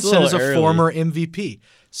Josh Donaldson is a former MVP.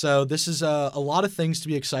 So this is a lot of things to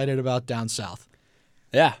be excited about down south.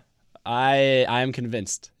 Yeah, I am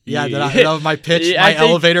convinced. Yeah, that was my pitch,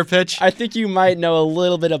 elevator pitch. I think you might know a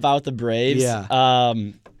little bit about the Braves. Yeah.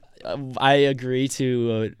 I agree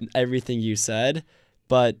to everything you said,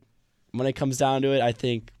 but when it comes down to it, I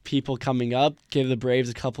think people coming up, give the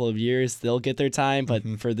Braves a couple of years, they'll get their time. But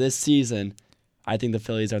for this season, I think the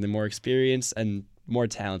Phillies are the more experienced and more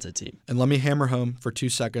talented team. And let me hammer home for 2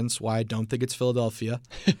 seconds why I don't think it's Philadelphia.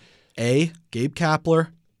 A, Gabe Kapler,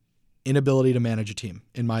 inability to manage a team,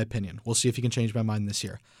 in my opinion. We'll see if he can change my mind this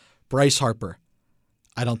year. Bryce Harper,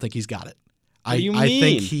 I don't think he's got it. What do you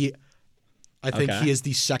mean? I think he is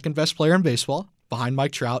the second best player in baseball behind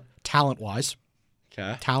Mike Trout, talent-wise.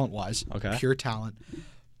 Okay. Talent-wise. Okay. Pure talent.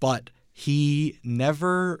 But he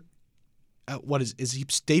never is he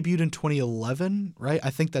debuted in 2011, right?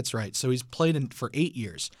 I think that's right. So he's played for 8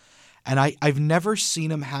 years. And I've never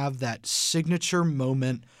seen him have that signature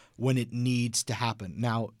moment when it needs to happen.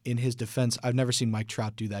 Now, in his defense, I've never seen Mike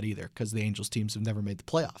Trout do that either because the Angels teams have never made the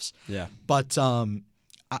playoffs. Yeah. But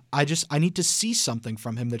I need to see something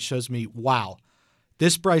from him that shows me, wow,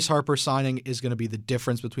 this Bryce Harper signing is going to be the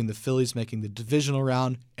difference between the Phillies making the divisional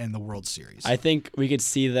round and the World Series. I think we could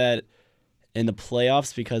see that in the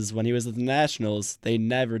playoffs because when he was with the Nationals, they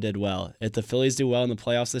never did well. If the Phillies do well in the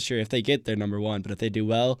playoffs this year, if they get their number one, but if they do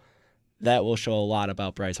well, that will show a lot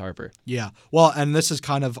about Bryce Harper. Yeah. Well, and this is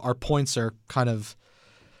kind of, our points are kind of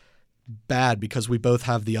bad because we both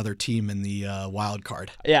have the other team in the wild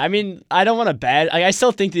card. Yeah, I mean, I don't want to bad. I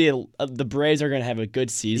still think the Braves are going to have a good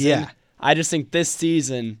season. Yeah. I just think this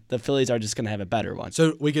season the Phillies are just going to have a better one.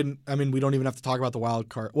 So we don't even have to talk about the wild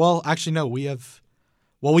card. Well, actually, no, we have.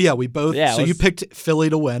 Well, yeah, we both. Yeah, so you picked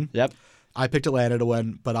Philly to win. Yep. I picked Atlanta to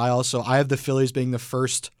win, but I have the Phillies being the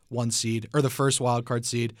first one seed or the first wild card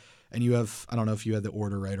seed. And you have, I don't know if you had the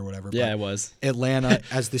order right or whatever. Yeah, it was. Atlanta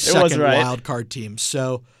as the second wild card team.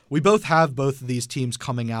 So we both have both of these teams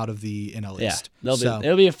coming out of the NL East. Yeah,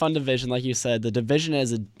 it'll be a fun division, like you said. The division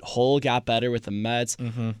as a whole got better with the Mets,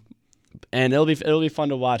 and it'll be fun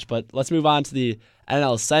to watch. But let's move on to the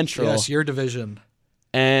NL Central. Yes, your division.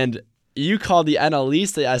 And you call the NL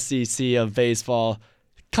East the SEC of baseball.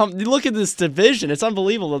 Look at this division; it's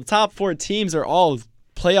unbelievable. The top 4 teams are all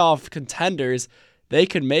playoff contenders. They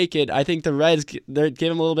could make it. I think the Reds, they're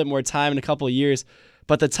giving them a little bit more time in a couple of years.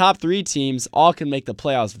 But the top 3 teams all can make the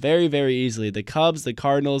playoffs very, very easily. The Cubs, the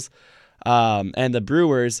Cardinals, and the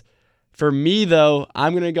Brewers. For me, though,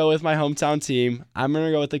 I'm going to go with my hometown team. I'm going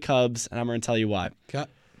to go with the Cubs, and I'm going to tell you why. Okay.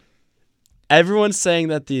 Everyone's saying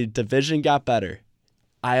that the division got better.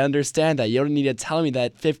 I understand that. You don't need to tell me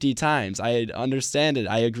that 50 times. I understand it.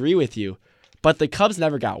 I agree with you. But the Cubs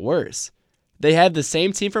never got worse. They had the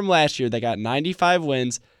same team from last year that got 95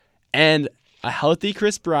 wins and a healthy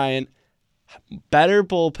Chris Bryant, better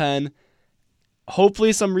bullpen,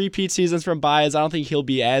 hopefully some repeat seasons from Baez. I don't think he'll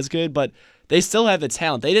be as good, but they still have the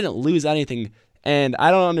talent. They didn't lose anything, and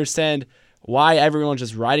I don't understand why everyone's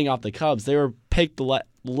just riding off the Cubs. They were picked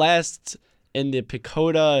last in the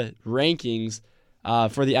PECOTA rankings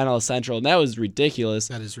for the NL Central, and that was ridiculous.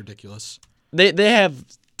 That is ridiculous. They have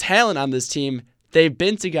talent on this team. They've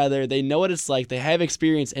been together. They know what it's like. They have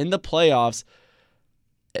experience in the playoffs.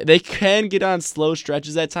 They can get on slow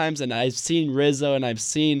stretches at times, and I've seen Rizzo and I've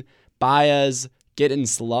seen Baez get in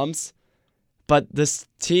slumps. But this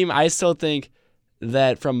team, I still think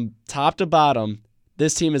that from top to bottom,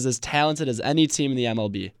 this team is as talented as any team in the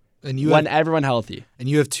MLB. And everyone healthy. And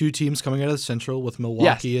you have 2 teams coming out of the Central with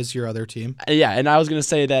Milwaukee as your other team. Yeah, and I was going to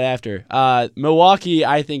say that after. Milwaukee,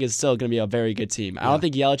 I think, is still going to be a very good team. I don't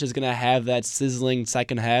think Yelich is going to have that sizzling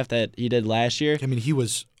second half that he did last year. I mean, he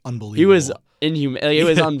was unbelievable. He was inhuman. It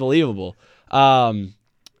was unbelievable.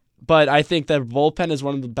 But I think their bullpen is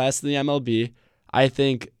one of the best in the MLB. I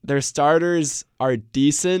think their starters are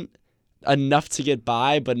decent enough to get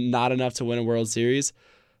by, but not enough to win a World Series.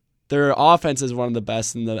 Their offense is one of the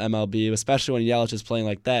best in the MLB, especially when Yelich is playing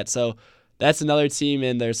like that. So that's another team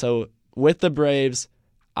in there. So with the Braves,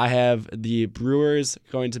 I have the Brewers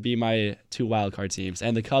going to be my 2 wildcard teams,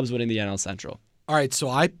 and the Cubs winning the NL Central. All right, so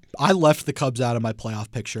I left the Cubs out of my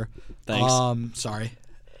playoff picture. Thanks. Sorry.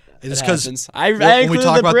 It's because I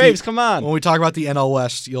included the Braves. Come on. When we talk about the NL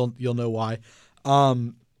West, you'll know why. I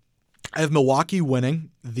have Milwaukee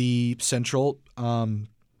winning the Central.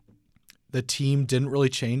 The team didn't really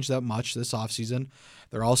change that much this offseason.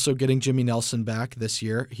 They're also getting Jimmy Nelson back this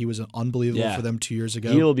year. He was unbelievable for them 2 years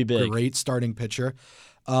ago. He will be big. Great starting pitcher.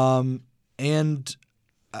 And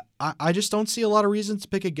I just don't see a lot of reasons to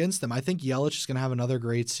pick against them. I think Yelich is going to have another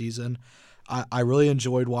great season. I really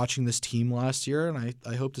enjoyed watching this team last year, and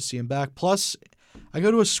I hope to see him back. Plus, I go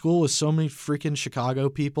to a school with so many freaking Chicago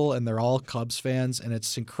people, and they're all Cubs fans, and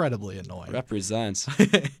it's incredibly annoying. Represent.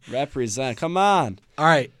 Come on. All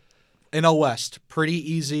right. NL West, pretty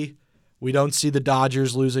easy. We don't see the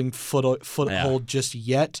Dodgers losing foothold just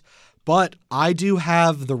yet, but I do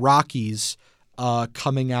have the Rockies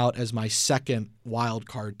coming out as my second wild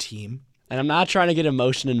card team. And I'm not trying to get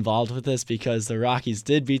emotion involved with this because the Rockies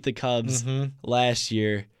did beat the Cubs last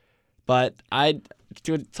year, but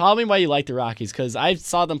tell me why you like the Rockies, because I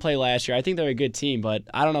saw them play last year. I think they're a good team, but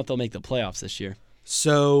I don't know if they'll make the playoffs this year.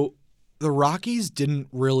 So the Rockies didn't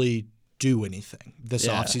really do anything this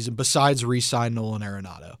offseason besides re-sign Nolan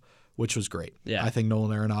Arenado, which was great. Yeah. I think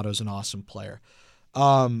Nolan Arenado is an awesome player.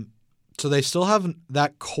 So they still have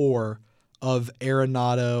that core of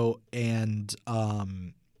Arenado and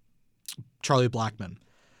Charlie Blackmon.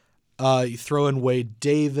 You throw in Wade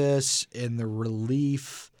Davis in the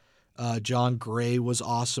relief. John Gray was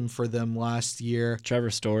awesome for them last year.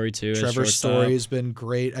 Trevor Story too. Trevor Story has been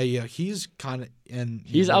great. He's kind of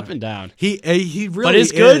he's up and down. He really but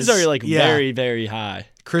his is. goods are very, very high.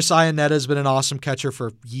 Chris Iannetta has been an awesome catcher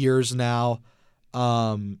for years now.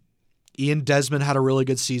 Ian Desmond had a really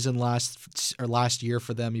good season last year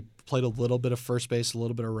for them. He played a little bit of first base, a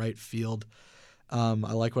little bit of right field. I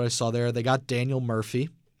like what I saw there. They got Daniel Murphy.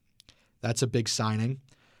 That's a big signing.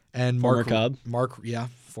 And former Cub,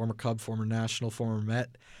 former National, former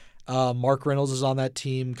Met. Mark Reynolds is on that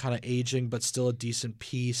team, kind of aging, but still a decent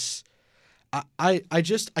piece. I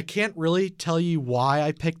can't really tell you why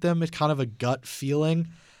I picked them. It's kind of a gut feeling.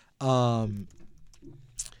 I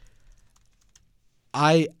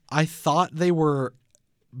thought they were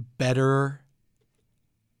better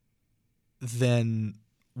than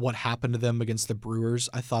what happened to them against the Brewers.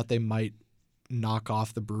 I thought they might knock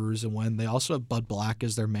off the Brewers and win. They also have Bud Black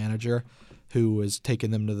as their manager, who has taken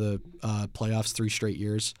them to the playoffs 3 straight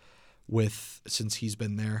years since he's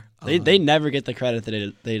been there. They never get the credit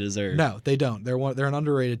that they deserve. No, they don't. They're an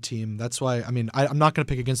underrated team. That's why. I mean, I'm not going to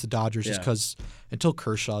pick against the Dodgers just because until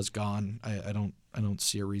Kershaw's gone, I don't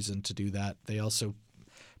see a reason to do that. They also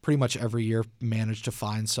pretty much every year manage to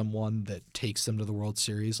find someone that takes them to the World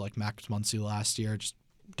Series, like Max Muncy last year, just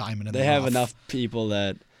diamond in the rough. They have enough people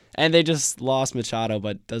that. And they just lost Machado,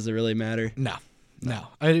 but does it really matter? No.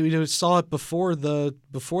 I saw it before the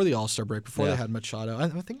All-Star break, before they had Machado. I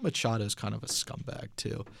think Machado's kind of a scumbag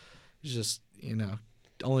too. He's just,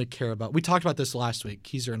 only care about. We talked about this last week.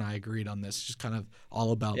 Keezer and I agreed on this. Just kind of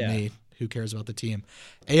all about me. Who cares about the team?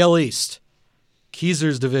 AL East.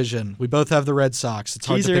 Keezer's division. We both have the Red Sox. It's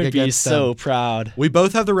hard to pick against them. Keezer would be so proud. We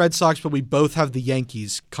both have the Red Sox, but we both have the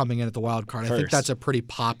Yankees coming in at the wild card. First. I think that's a pretty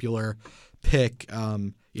popular pick.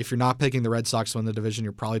 If you're not picking the Red Sox to win the division,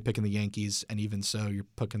 you're probably picking the Yankees, and even so, you're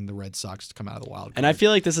picking the Red Sox to come out of the wild card. And I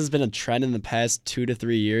feel like this has been a trend in the past 2 to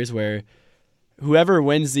 3 years where whoever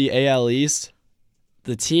wins the AL East,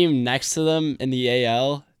 the team next to them in the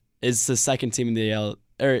AL is the second team in the AL.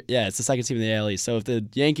 It's the second team in the AL East. So if the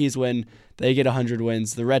Yankees win, they get 100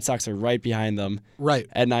 wins. The Red Sox are right behind them, right,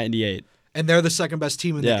 at 98. And they're the second best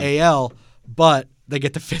team in the AL, but they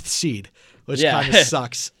get the 5th seed, which kind of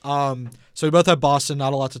sucks. So we both have Boston.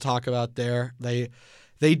 Not a lot to talk about there. They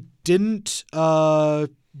didn't do a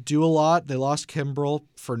lot. They lost Kimbrel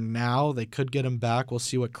for now. They could get him back. We'll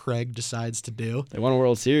see what Craig decides to do. They won a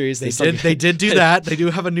World Series. They did do that. They do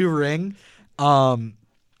have a new ring.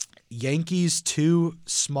 Yankees 2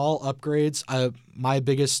 small upgrades. I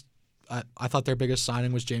thought their biggest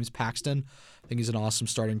signing was James Paxton. I think he's an awesome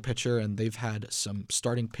starting pitcher, and they've had some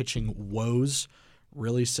starting pitching woes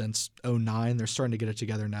really since 2009. They're starting to get it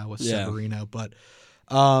together now with Severino. But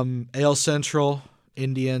AL Central,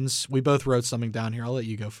 Indians. We both wrote something down here. I'll let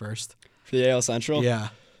you go first. For the AL Central? Yeah.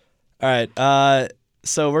 All right.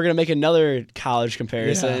 So we're going to make another college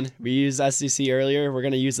comparison. Yeah. We used SEC earlier. We're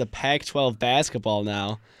going to use the Pac-12 basketball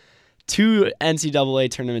now. 2 NCAA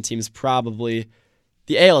tournament teams probably.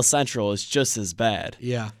 The AL Central is just as bad.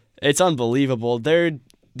 Yeah. It's unbelievable. They're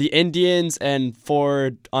the Indians and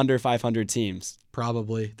 4 under 500 teams.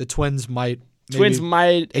 Probably. The Twins might.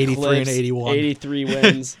 83 and 81. 83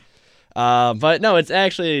 wins. But no, it's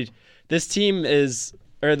actually this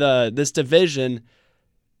division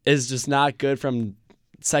is just not good from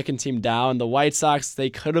second team down. The White Sox, they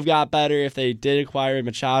could have got better if they did acquire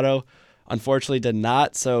Machado. Unfortunately, did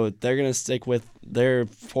not. So they're going to stick with their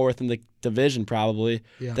 4th in the division probably.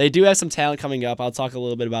 Yeah. They do have some talent coming up. I'll talk a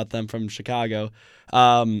little bit about them from Chicago.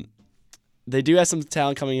 They do have some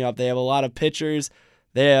talent coming up. They have a lot of pitchers.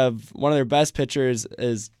 They have one of their best pitchers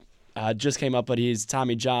is just came up, but he's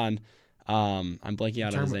Tommy John. I'm blanking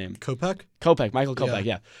out on his name. Michael Kopech,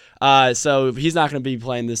 yeah. So he's not going to be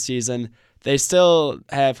playing this season. They still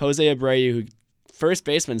have Jose Abreu, who first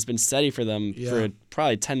baseman's been steady for them for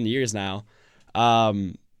probably 10 years now.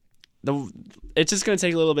 It's just going to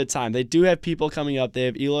take a little bit of time. They do have people coming up. They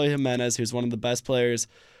have Eloy Jimenez, who's one of the best players,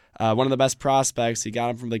 one of the best prospects. He got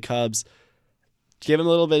him from the Cubs. Give him a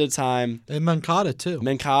little bit of time. They have Moncada, too.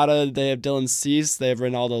 They have Dylan Cease. They have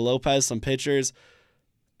Ronaldo Lopez, some pitchers.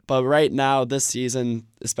 But right now, this season,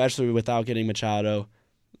 especially without getting Machado,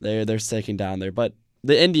 they're sticking down there. But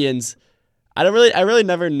the Indians, I really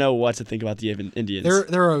never know what to think about the Indians.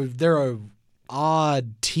 They're a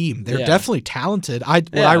odd team. They're definitely talented.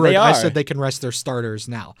 I said they can rest their starters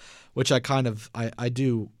now, which I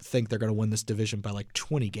do think they're going to win this division by like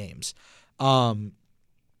 20 games.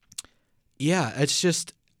 It's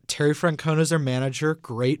just Terry Francona's their manager,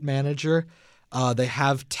 great manager. They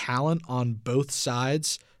have talent on both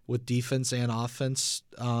sides with defense and offense,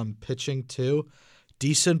 pitching too.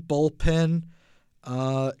 Decent bullpen.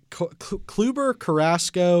 Kluber,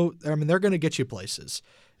 Carrasco, they're going to get you places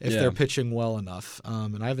if they're pitching well enough.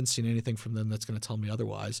 And I haven't seen anything from them that's going to tell me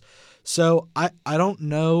otherwise. So I don't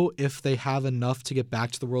know if they have enough to get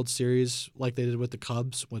back to the World Series like they did with the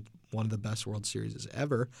Cubs, with one of the best World Series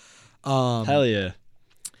ever. Hell yeah.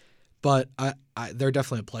 But they're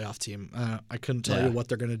definitely a playoff team. I couldn't tell you what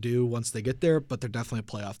they're going to do once they get there, but they're definitely a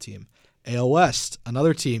playoff team. AL West,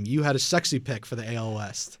 another team. You had a sexy pick for the AL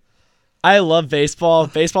West. I love baseball.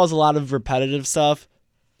 Baseball's a lot of repetitive stuff.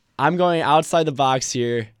 I'm going outside the box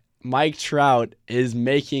here. Mike Trout is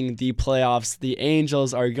making the playoffs. The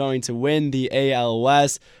Angels are going to win the AL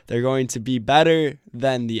West. They're going to be better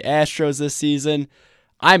than the Astros this season.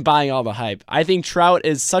 I'm buying all the hype. I think Trout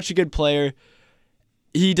is such a good player.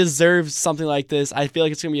 He deserves something like this. I feel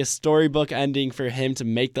like it's going to be a storybook ending for him to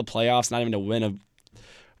make the playoffs, not even to win a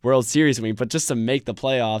World Series, but just to make the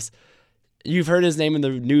playoffs. You've heard his name in the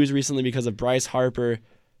news recently because of Bryce Harper,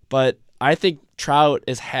 but I think Trout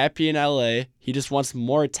is happy in LA. He just wants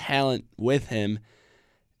more talent with him.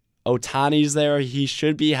 Ohtani's there. He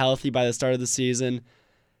should be healthy by the start of the season.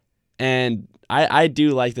 And I do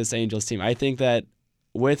like this Angels team. I think that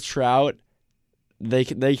with Trout, they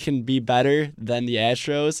can be better than the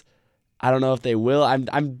Astros. I don't know if they will.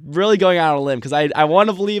 I'm really going out on a limb because I want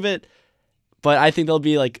to believe it, But I think they'll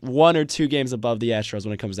be like 1 or 2 games above the Astros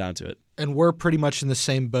when it comes down to it. And we're pretty much in the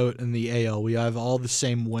same boat in the AL. We have all the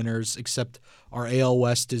same winners, except our AL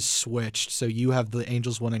West is switched. So you have the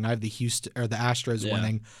Angels winning, I have the Astros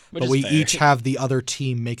winning, which but is we fair. each have the other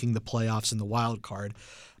team making the playoffs in the wild card.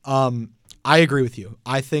 I agree with you.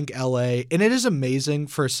 I think LA, and it is amazing.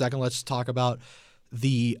 For a second, let's talk about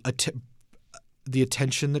the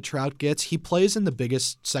attention that Trout gets. He plays in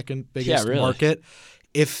the second biggest really. market.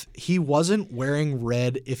 If he wasn't wearing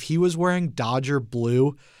red, if he was wearing Dodger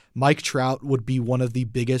blue, Mike Trout would be one of the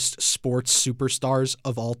biggest sports superstars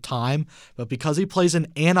of all time. But because he plays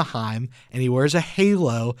in Anaheim and he wears a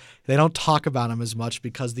halo, they don't talk about him as much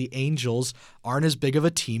because the Angels aren't as big of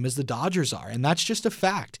a team as the Dodgers are. And that's just a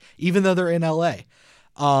fact, even though they're in LA,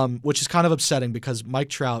 which is kind of upsetting because Mike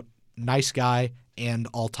Trout, nice guy and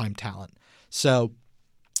all-time talent. So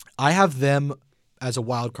I have them as a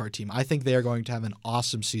wild card team. I think they are going to have an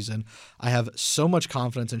awesome season. I have so much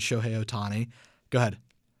confidence in Shohei Ohtani. Go ahead.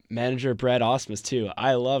 Manager Brad Ausmus too.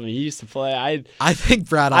 I love him. He used to play. I think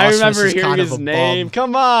Brad Ausmus I remember is hearing kind of his a name. bum.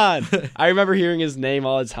 Come on. I remember hearing his name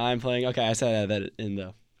all the time playing. Okay, I said that in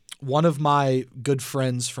though. One of my good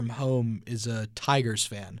friends from home is a Tigers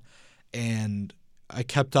fan, and I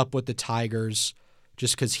kept up with the Tigers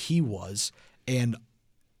just because he was, and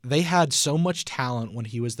they had so much talent when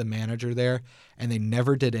he was the manager there, and they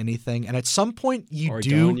never did anything. And at some point, you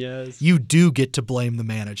do get to blame the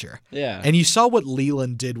manager. Yeah. And you saw what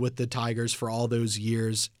Leland did with the Tigers for all those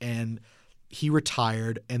years, and he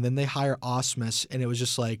retired, and then they hire Ausmus, and it was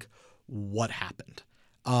just like, what happened?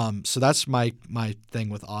 So that's my thing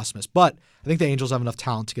with Ausmus. But I think the Angels have enough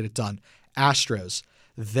talent to get it done. Astros,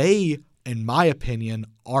 they, in my opinion,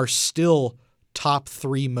 are still top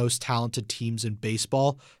 3 most talented teams in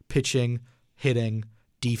baseball: pitching, hitting,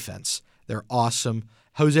 defense. They're awesome.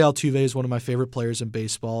 Jose Altuve is one of my favorite players in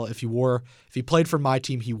baseball. If he played for my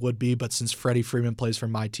team, he would be, but since Freddie Freeman plays for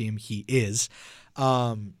my team, he is.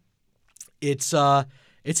 It's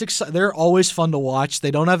exciting. They're always fun to watch.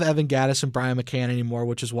 They don't have Evan Gattis and Brian McCann anymore,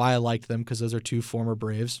 which is why I liked them, because those are 2 former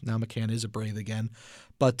Braves. Now McCann is a Brave again.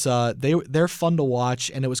 But they're fun to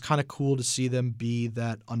watch, and it was kind of cool to see them be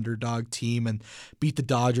that underdog team and beat the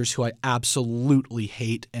Dodgers, who I absolutely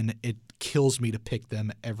hate, and it kills me to pick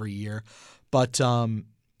them every year. But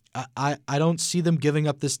I don't see them giving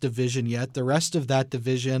up this division yet. The rest of that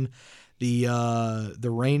division, the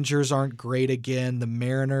Rangers aren't great again. The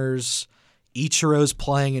Mariners, Ichiro's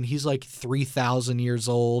playing, and he's like 3,000 years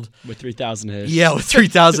old. With 3,000 hits. Yeah, with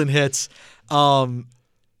 3,000 hits.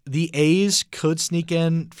 The A's could sneak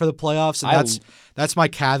in for the playoffs, and that's my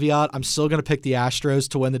caveat. I'm still going to pick the Astros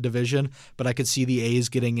to win the division, but I could see the A's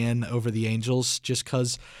getting in over the Angels just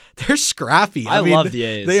because they're scrappy. I mean, love the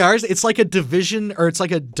A's. They are. It's like a division, or it's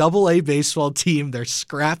like a double-A baseball team. They're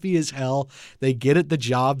scrappy as hell. They get the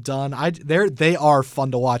job done. They are fun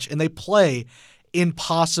to watch, and they play in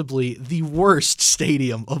possibly the worst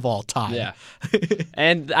stadium of all time. Yeah.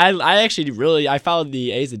 And I actually I followed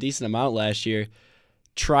the A's a decent amount last year.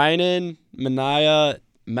 Trinan, Manaea,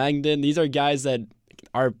 Magden, these are guys that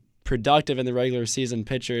are productive in the regular season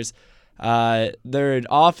pitchers. Their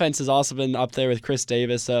offense has also been up there with Chris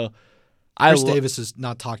Davis. So Chris Davis is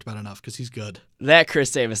not talked about enough because he's good. That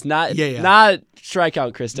Chris Davis, not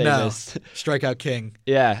strikeout Chris Davis. No, strikeout king.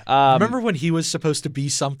 Yeah. Remember when he was supposed to be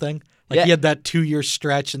something? He had that 2-year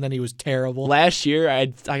stretch, and then he was terrible. Last year, I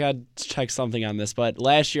got to check something on this, but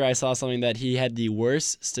last year I saw something that he had the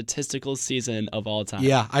worst statistical season of all time.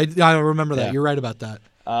 Yeah, I remember that. Yeah. You're right about that.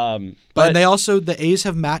 But they also, the A's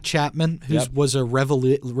have Matt Chapman, who was a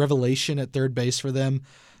revelation at third base for them.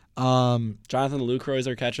 Jonathan Lucroy is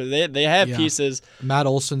their catcher. They have pieces. Matt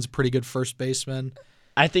Olson's a pretty good first baseman.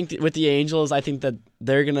 I think with the Angels, I think that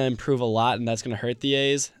they're going to improve a lot, and that's going to hurt the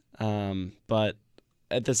A's. But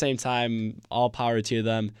at the same time, all power to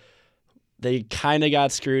them. They kind of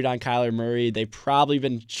got screwed on Kyler Murray. They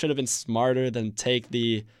probably should have been smarter than take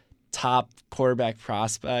the top quarterback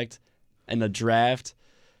prospect in the draft.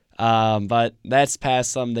 But that's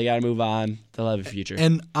past them. They got to move on. They'll have a future.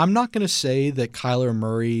 And I'm not going to say that Kyler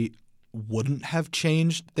Murray wouldn't have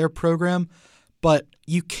changed their program, but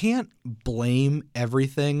you can't blame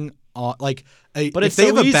everything on if they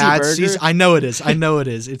have a bad season. I know it is.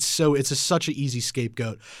 It's such an easy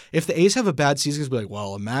scapegoat. If the A's have a bad season, it's be like,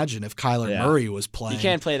 well, imagine if Kyler Murray was playing. You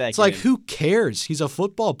can't play that. It's game. Like, who cares? He's a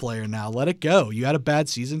football player now. Let it go. You had a bad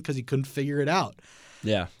season because he couldn't figure it out.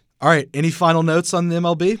 Yeah. All right. Any final notes on the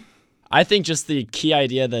MLB? I think just the key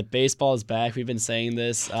idea that baseball is back. We've been saying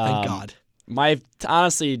this. Thank God. My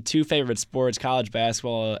honestly 2 favorite sports, college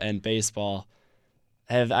basketball and baseball,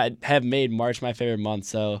 have made March my favorite month.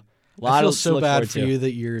 So I feel so bad for you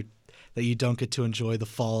that that you don't get to enjoy the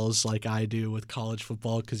falls like I do with college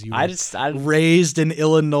football because you I were raised in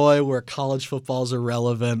Illinois where college football is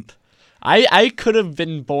irrelevant. I could have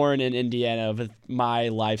been born in Indiana with my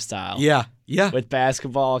lifestyle. Yeah. With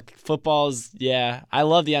basketball, football's, I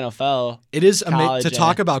love the NFL. It is to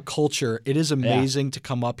talk about culture. It is amazing to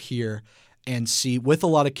come up here and see with a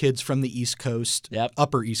lot of kids from the East Coast,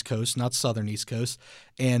 Upper East Coast, not Southern East Coast,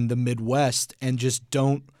 and the Midwest, and just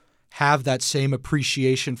don't have that same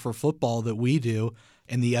appreciation for football that we do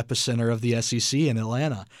in the epicenter of the SEC in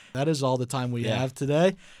Atlanta. That is all the time we have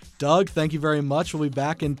today. Doug, thank you very much. We'll be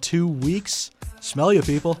back in 2 weeks. Smell you,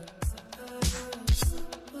 people.